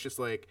contrast, where it's just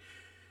like,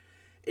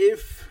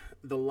 if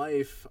the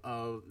life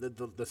of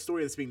the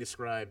story that's being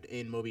described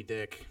in Moby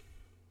Dick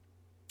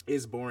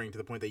is boring to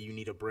the point that you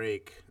need a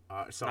break.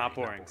 Not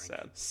boring.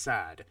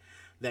 Sad.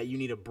 That you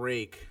need a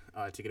break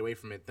to get away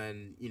from it.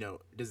 Then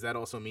does that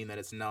also mean that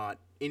it's not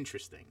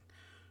interesting?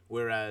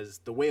 Whereas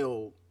The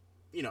Whale,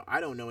 I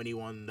don't know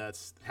anyone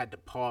that's had to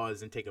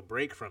pause and take a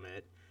break from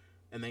it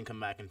and then come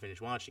back and finish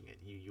watching it.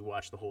 You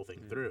watch the whole thing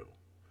through.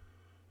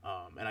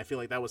 And I feel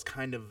like that was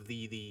kind of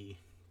the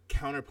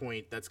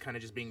counterpoint that's kind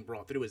of just being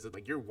brought through, is that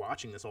like you're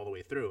watching this all the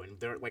way through. And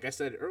there, like I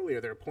said earlier,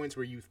 there are points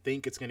where you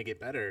think it's going to get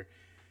better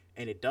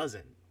and it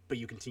doesn't, but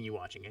you continue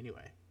watching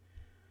anyway.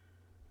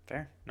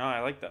 Fair. No,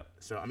 I like that.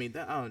 So, I mean,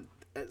 a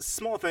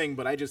small thing,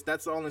 but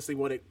that's honestly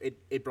what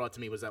it brought to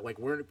me, was that like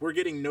we're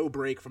getting no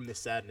break from this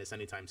sadness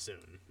anytime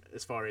soon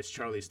as far as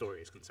Charlie's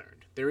story is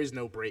concerned. There is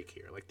no break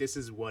here. Like, this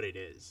is what it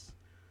is.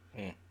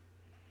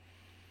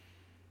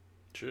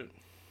 Shit.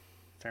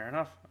 Fair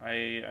enough.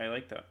 I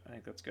like that. I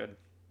think that's good.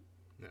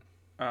 Yeah.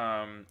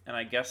 And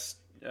I guess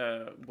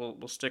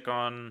we'll stick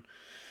on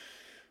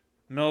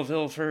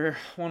Melville for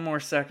one more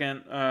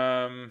second.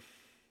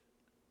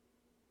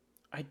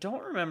 I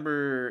don't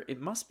remember. It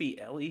must be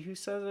Ellie who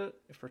says it.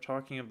 If we're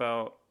talking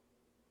about,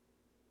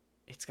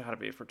 it's got to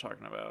be if we're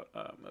talking about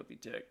Moby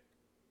Dick.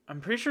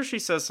 I'm pretty sure she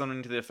says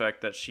something to the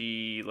effect that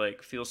she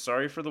like feels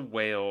sorry for the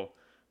whale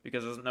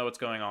because doesn't know what's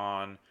going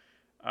on,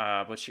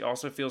 but she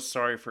also feels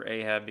sorry for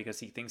Ahab because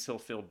he thinks he'll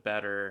feel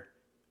better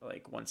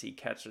like once he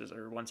gets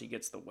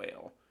the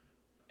whale.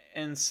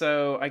 And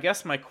so I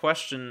guess my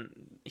question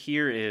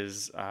here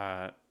is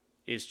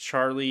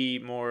Charlie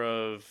more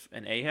of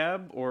an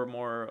Ahab or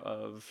more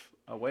of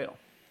a whale?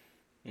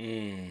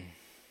 Because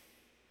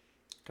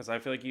I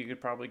feel like you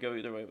could probably go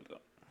either way with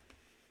that.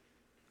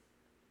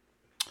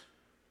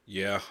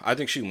 Yeah, I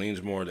think she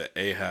leans more to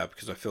Ahab,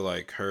 because I feel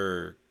like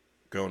her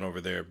going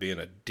over there being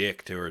a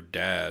dick to her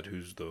dad,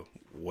 who's the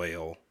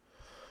whale.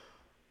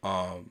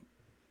 And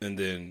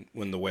then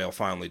when the whale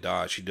finally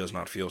dies, she does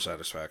not feel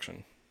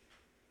satisfaction.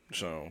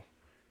 So,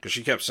 because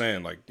she kept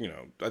saying, like,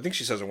 I think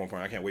she says at one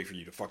point, I can't wait for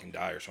you to fucking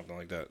die or something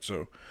like that.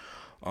 So,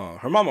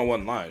 her mama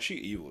wasn't lying. She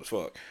evil as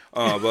fuck.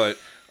 But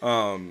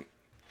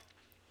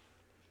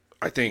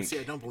I think. See,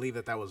 I don't believe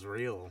that was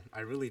real. I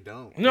really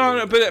don't.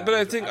 No, but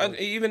I think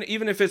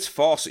even if it's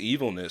false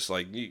evilness,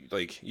 like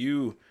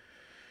you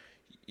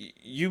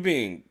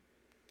being,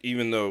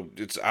 even though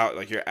it's out,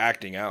 like you're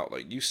acting out,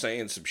 like you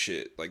saying some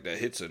shit like that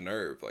hits a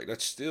nerve, like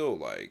that's still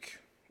like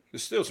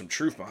there's still some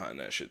truth behind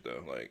that shit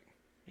though. Like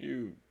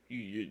you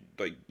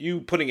like you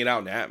putting it out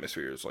in the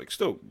atmosphere is like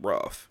still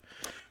rough.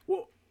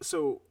 Well,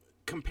 so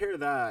compare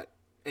that,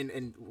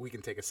 and we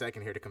can take a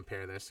second here to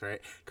compare this,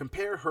 right?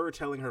 Compare her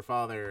telling her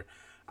father,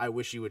 I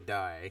wish you would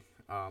die,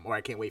 or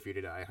I can't wait for you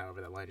to die,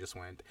 however that line just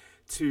went,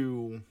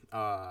 to,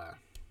 oh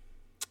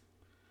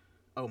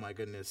my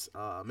goodness,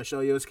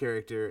 Michelle Yeoh's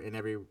character in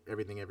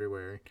Everything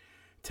Everywhere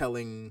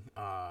telling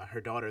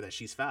her daughter that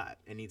she's fat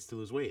and needs to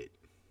lose weight.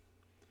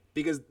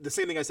 Because the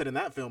same thing I said in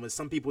that film is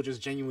some people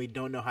just genuinely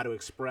don't know how to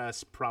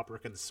express proper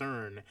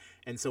concern,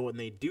 and so when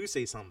they do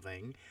say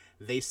something,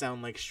 they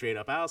sound like straight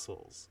up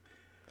assholes.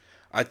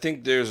 I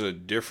think there's a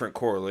different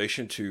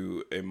correlation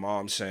to a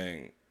mom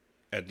saying,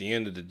 at the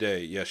end of the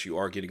day, yes, you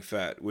are getting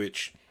fat,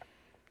 which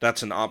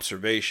that's an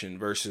observation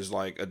versus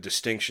like a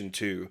distinction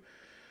to,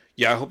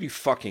 yeah, I hope you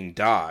fucking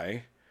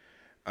die.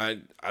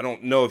 I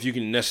don't know if you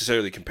can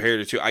necessarily compare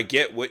the two. I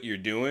get what you're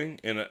doing,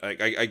 and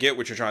I get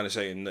what you're trying to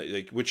say, and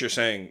like what you're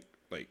saying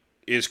like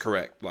is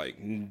correct.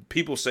 Like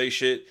people say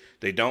shit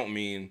they don't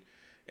mean,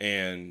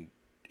 and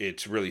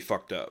it's really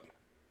fucked up.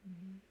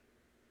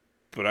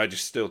 But I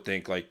just still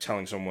think, like,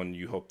 telling someone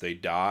you hope they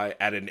die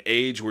at an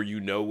age where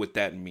you know what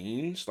that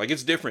means, like,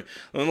 it's different.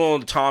 Little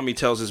Tommy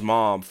tells his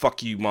mom,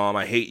 fuck you, mom,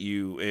 I hate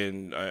you,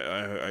 and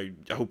I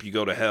hope you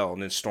go to hell,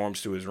 and then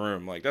storms to his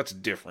room. Like, that's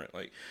different.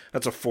 Like,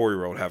 that's a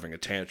 4-year-old having a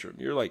tantrum.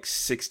 You're, like,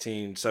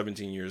 16,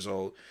 17 years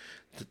old,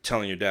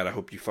 telling your dad, I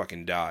hope you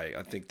fucking die.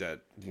 I think that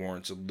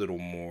warrants a little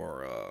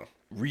more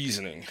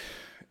reasoning,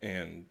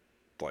 and,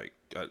 like,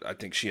 I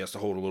think she has to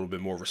hold a little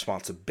bit more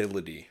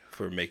responsibility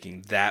for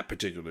making that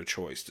particular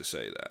choice to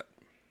say that.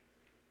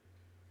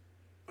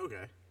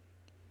 Okay.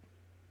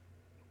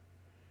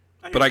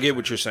 But I get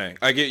what you're saying.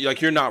 I get, like,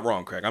 you're not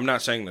wrong, Craig. I'm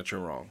not saying that you're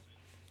wrong.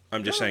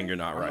 I'm just saying you're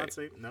not I'm right.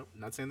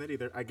 Not saying that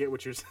either. I get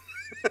what you're saying.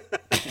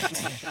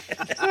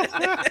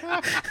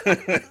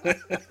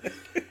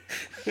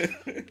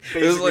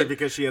 Basically,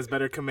 because she has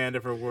better command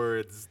of her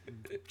words,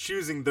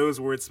 choosing those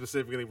words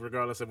specifically,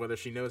 regardless of whether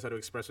she knows how to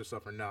express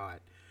herself or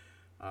not,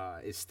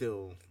 is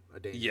still a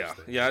dangerous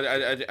thing.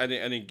 Yeah. I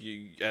think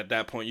at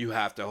that point you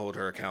have to hold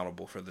her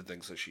accountable for the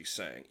things that she's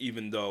saying,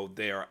 even though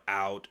they are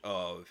out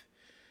of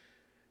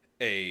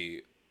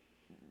a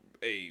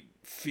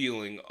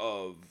feeling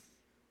of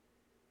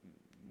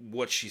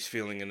what she's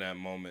feeling in that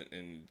moment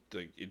and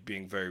it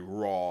being very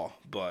raw.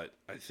 But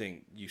I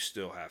think you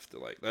still have to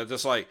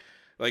just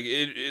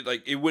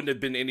it wouldn't have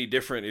been any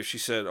different if she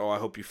said, "Oh, I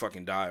hope you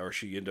fucking die," or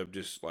she ended up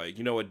just like,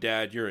 "You know what,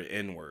 Dad, you're an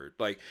N-word."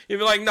 Like, you'd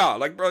be like, "Nah,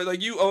 like, bro,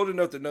 like, you old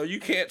enough to know you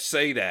can't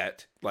say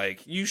that.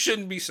 Like, you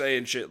shouldn't be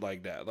saying shit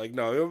like that. Like,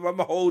 no, I'm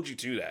gonna hold you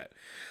to that.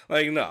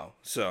 Like, no."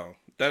 So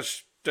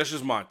that's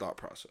just my thought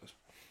process.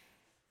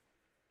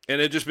 And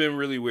it just been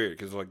really weird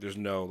because like there's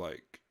no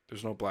black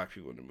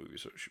people in the movie,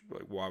 so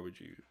like, why would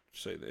you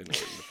say the N-word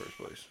in the first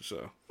place?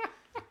 So,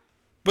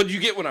 but you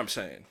get what I'm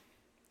saying.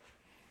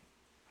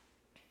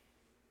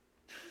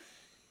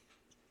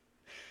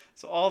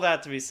 So all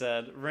that to be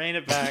said, rein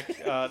it back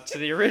to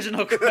the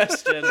original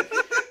question.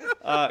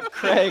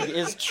 Craig,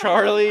 is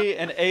Charlie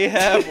an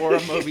Ahab or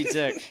a Moby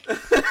Dick?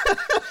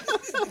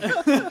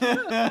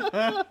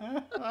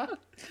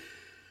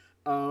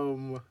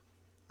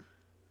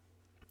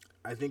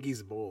 I think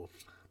he's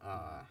both.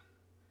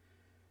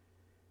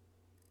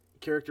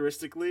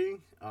 Characteristically,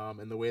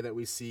 and the way that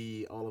we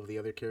see all of the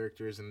other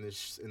characters in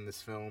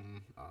this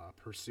film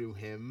pursue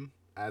him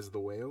as the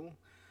whale.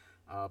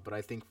 But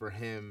I think for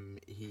him,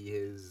 he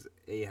is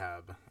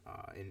Ahab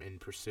in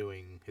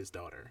pursuing his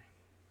daughter.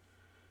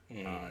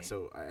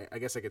 So I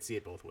guess I could see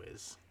it both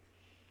ways.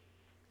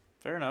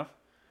 Fair enough.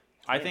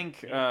 I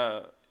think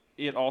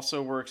it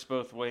also works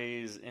both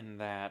ways in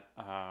that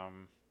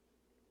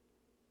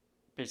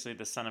basically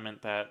the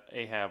sentiment that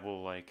Ahab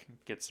will like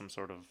get some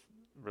sort of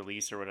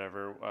release or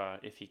whatever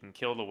if he can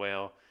kill the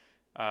whale.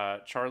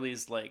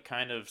 Charlie's like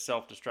kind of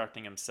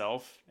self-destructing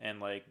himself and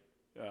like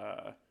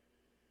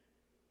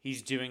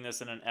he's doing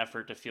this in an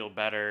effort to feel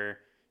better.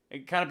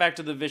 Kind of back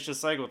to the vicious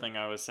cycle thing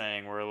I was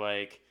saying, where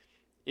like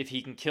if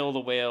he can kill the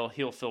whale,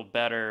 he'll feel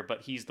better,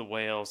 but he's the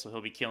whale, so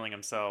he'll be killing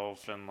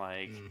himself and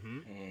like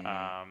yeah,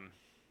 I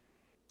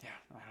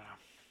don't know.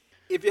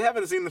 If you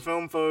haven't seen the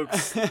film,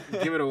 folks,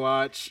 give it a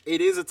watch. It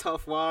is a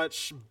tough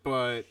watch,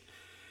 but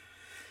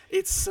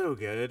it's so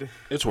good.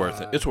 It's worth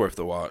it. It's worth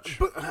the watch.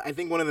 But I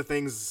think one of the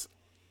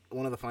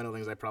final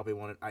things I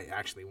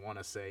actually want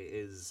to say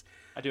is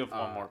I do have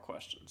one more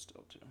question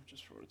still too,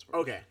 just for what it's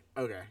worth. Okay.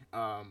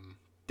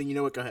 Then you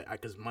know what? Go ahead,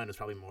 because mine was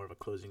probably more of a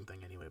closing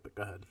thing anyway. But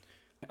go ahead.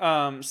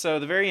 So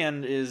the very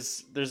end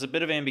there's a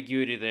bit of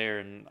ambiguity there,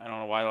 and I don't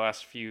know why the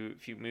last few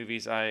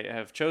movies I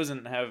have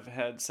chosen have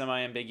had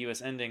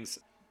semi-ambiguous endings.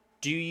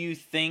 Do you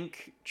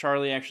think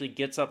Charlie actually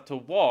gets up to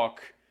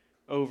walk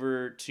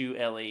over to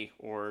Ellie,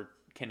 or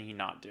can he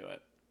not do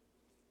it?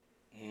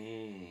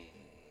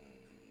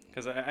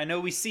 Because I know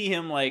we see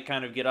him like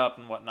kind of get up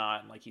and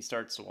whatnot, and like he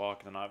starts to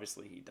walk, and then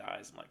obviously he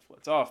dies and like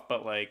floats off.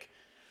 But like,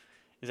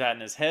 is that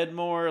in his head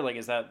more? Like,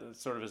 is that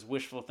sort of his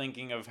wishful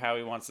thinking of how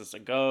he wants this to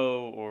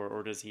go,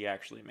 or does he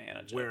actually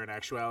manage Where it? in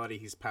actuality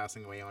he's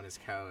passing away on his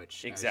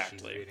couch. Exactly.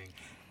 As she's reading.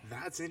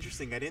 That's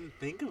interesting. I didn't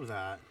think of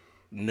that.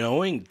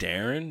 Knowing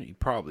Darren, he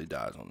probably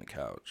dies on the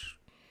couch.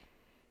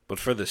 But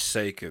for the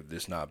sake of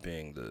this not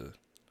being the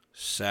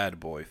Sad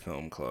Boy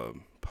Film Club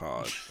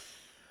pod,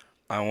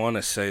 I want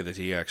to say that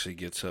he actually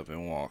gets up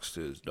and walks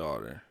to his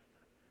daughter.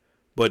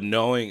 But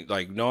knowing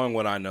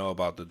what I know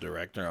about the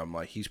director, I'm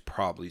like, he's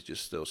probably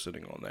just still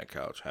sitting on that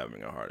couch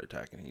having a heart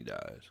attack and he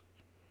dies.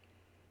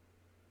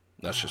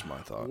 That's just my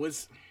thought.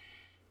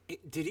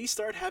 Did he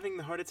start having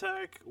the heart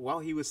attack while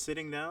he was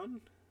sitting down?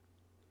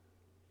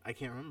 I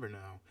can't remember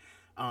now.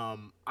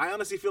 I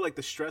honestly feel like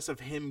the stress of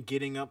him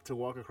getting up to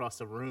walk across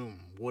the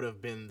room would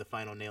have been the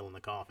final nail in the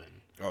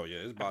coffin. Oh yeah,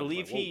 his I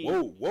believe like,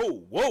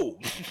 whoa.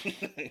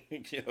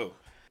 Yo.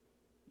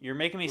 You're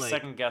making me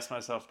second guess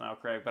myself now,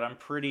 Craig, but I'm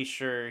pretty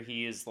sure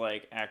he is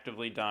like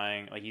actively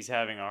dying. Like he's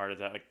having a heart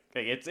attack.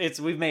 Like it's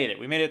we've made it.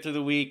 We made it through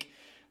the week.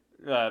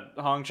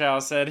 Hong Chow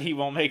said he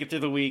won't make it through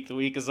the week. The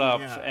week is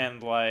up,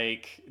 and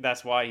like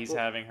that's why he's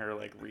having her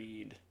like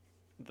read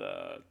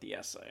the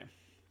essay.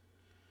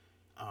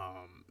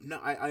 No,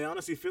 I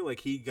honestly feel like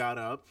he got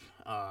up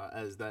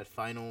as that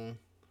final.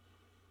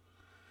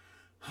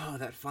 I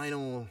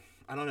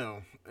don't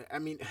know. I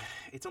mean,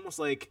 it's almost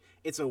like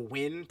it's a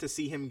win to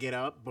see him get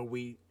up, but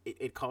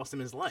it cost him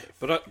his life.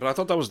 But I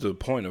thought that was the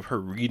point of her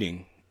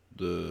reading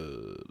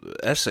the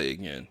essay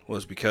again,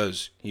 was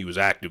because he was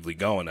actively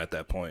going at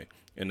that point,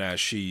 and as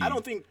she. I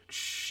don't think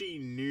she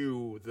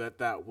knew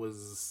that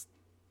was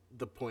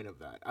the point of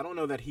that. I don't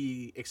know that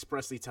he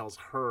expressly tells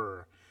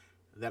her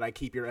that I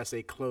keep your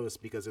essay close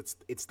because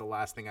it's the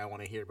last thing I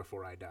want to hear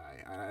before I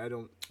die. I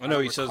don't. I know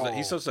he says that.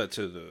 He says that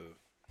to the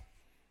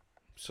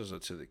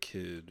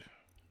kid.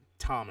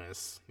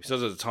 Thomas. He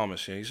says it to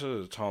Thomas. Yeah, he says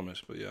it to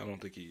Thomas. But yeah, I don't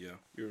think he. Yeah,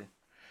 you're.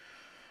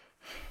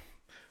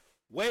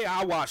 Way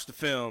I watched the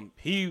film,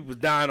 he was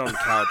dying on the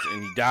couch,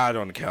 and he died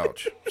on the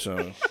couch.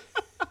 So,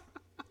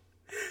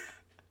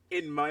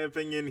 in my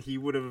opinion, he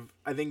would have.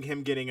 I think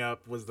him getting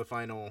up was the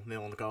final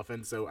nail in the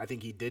coffin. So I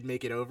think he did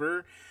make it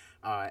over.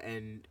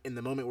 And in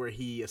the moment where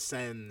he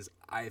ascends,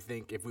 I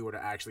think if we were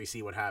to actually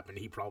see what happened,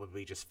 he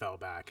probably just fell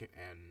back,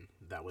 and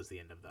that was the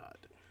end of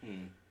that.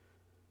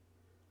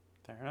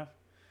 Fair enough.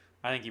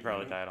 I think he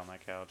probably died on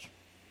that couch.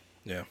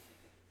 yeah.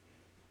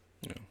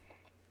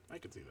 I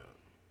could see that.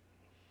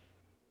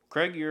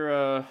 Craig,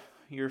 your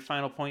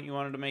final point you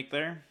wanted to make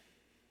there?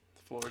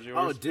 The floor is yours.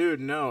 Oh, dude,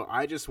 no.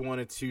 I just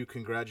wanted to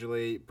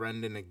congratulate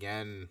Brendan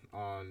again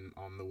on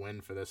the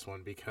win for this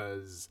one,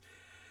 because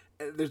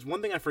there's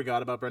one thing I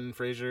forgot about Brendan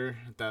Fraser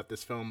that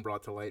this film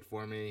brought to light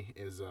for me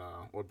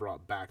or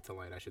brought back to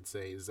light, I should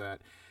say, is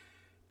that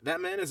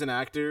man is an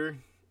actor.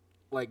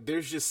 Like,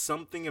 there's just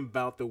something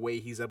about the way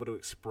he's able to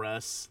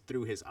express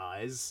through his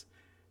eyes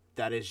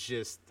that is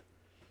just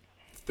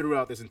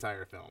throughout this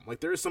entire film.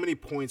 Like, there are so many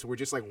points where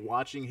just, like,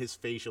 watching his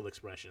facial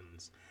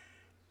expressions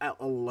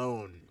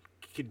alone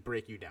could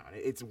break you down.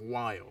 It's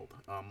wild,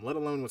 let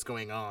alone what's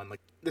going on. Like,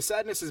 the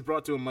sadness is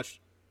brought to a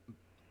much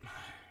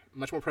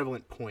more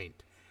prevalent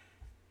point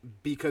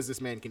because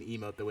this man can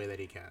emote the way that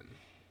he can.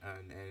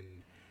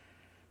 And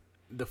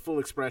the full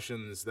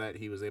expressions that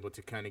he was able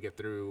to kind of get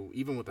through,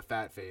 even with the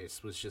fat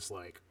face, was just,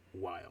 like,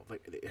 wild.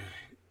 Like,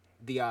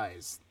 the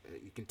eyes.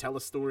 You can tell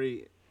a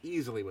story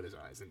easily with his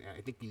eyes, and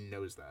I think he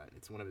knows that.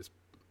 It's one of his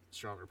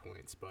stronger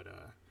points, but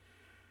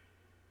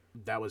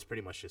that was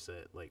pretty much just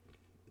it. Like,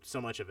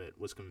 so much of it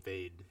was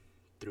conveyed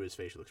through his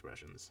facial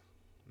expressions.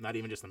 Not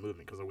even just the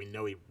movement, because we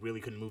know he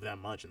really couldn't move that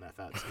much in that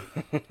fat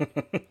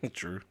suit.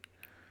 True.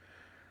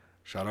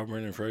 Shout out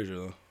Brendan Fraser,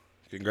 though.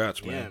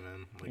 Congrats, man. Yeah,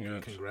 man.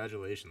 Like,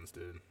 congratulations,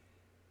 dude.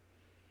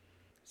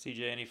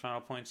 CJ, any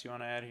final points you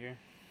want to add here?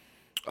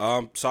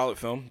 Solid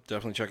film.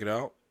 Definitely check it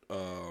out.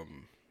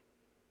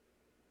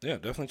 Yeah,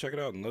 definitely check it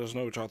out and let us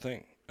know what y'all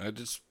think. I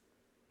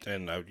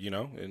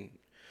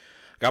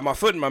got my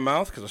foot in my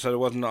mouth because I said it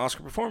wasn't an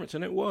Oscar performance,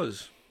 and it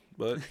was.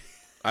 But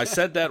I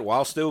said that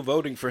while still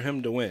voting for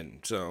him to win.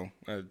 So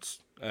I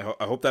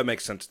hope that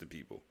makes sense to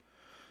people.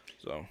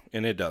 So,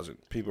 and it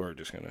doesn't. People are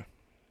just gonna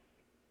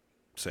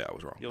say I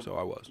was wrong. So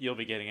I was. You'll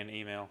be getting an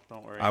email.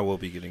 Don't worry. I will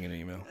be getting an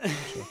email.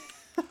 So.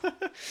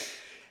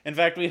 In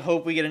fact, we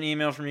hope we get an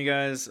email from you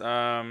guys.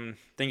 Thank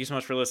you so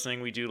much for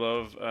listening. We do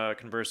love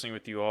conversing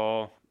with you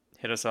all.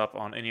 Hit us up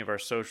on any of our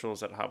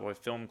socials at Hotboy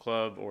Film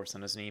Club, or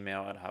send us an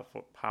email at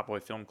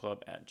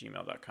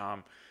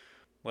hotboyfilmclub@gmail.com.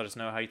 Let us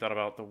know how you thought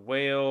about The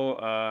Whale.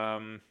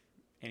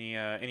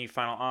 Any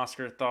final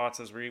Oscar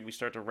thoughts as we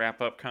start to wrap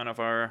up kind of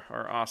our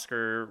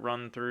Oscar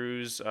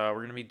run-throughs. We're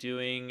going to be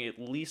doing at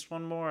least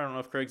one more. I don't know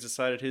if Craig's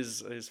decided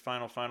his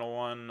final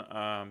one,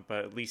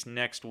 but at least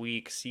next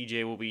week,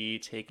 CJ will be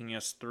taking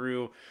us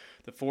through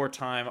the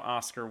 4-time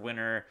Oscar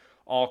winner,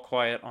 All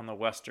Quiet on the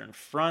Western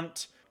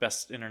Front,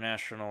 Best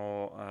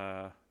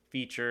International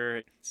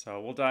feature.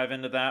 So we'll dive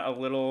into that a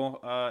little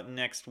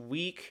next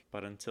week.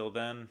 But until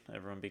then,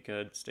 everyone be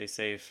good, stay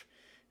safe,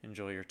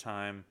 enjoy your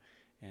time,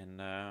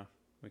 and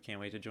we can't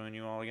wait to join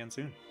you all again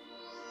soon.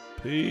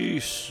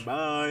 Peace.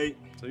 Bye.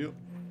 See you.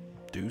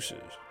 Deuces.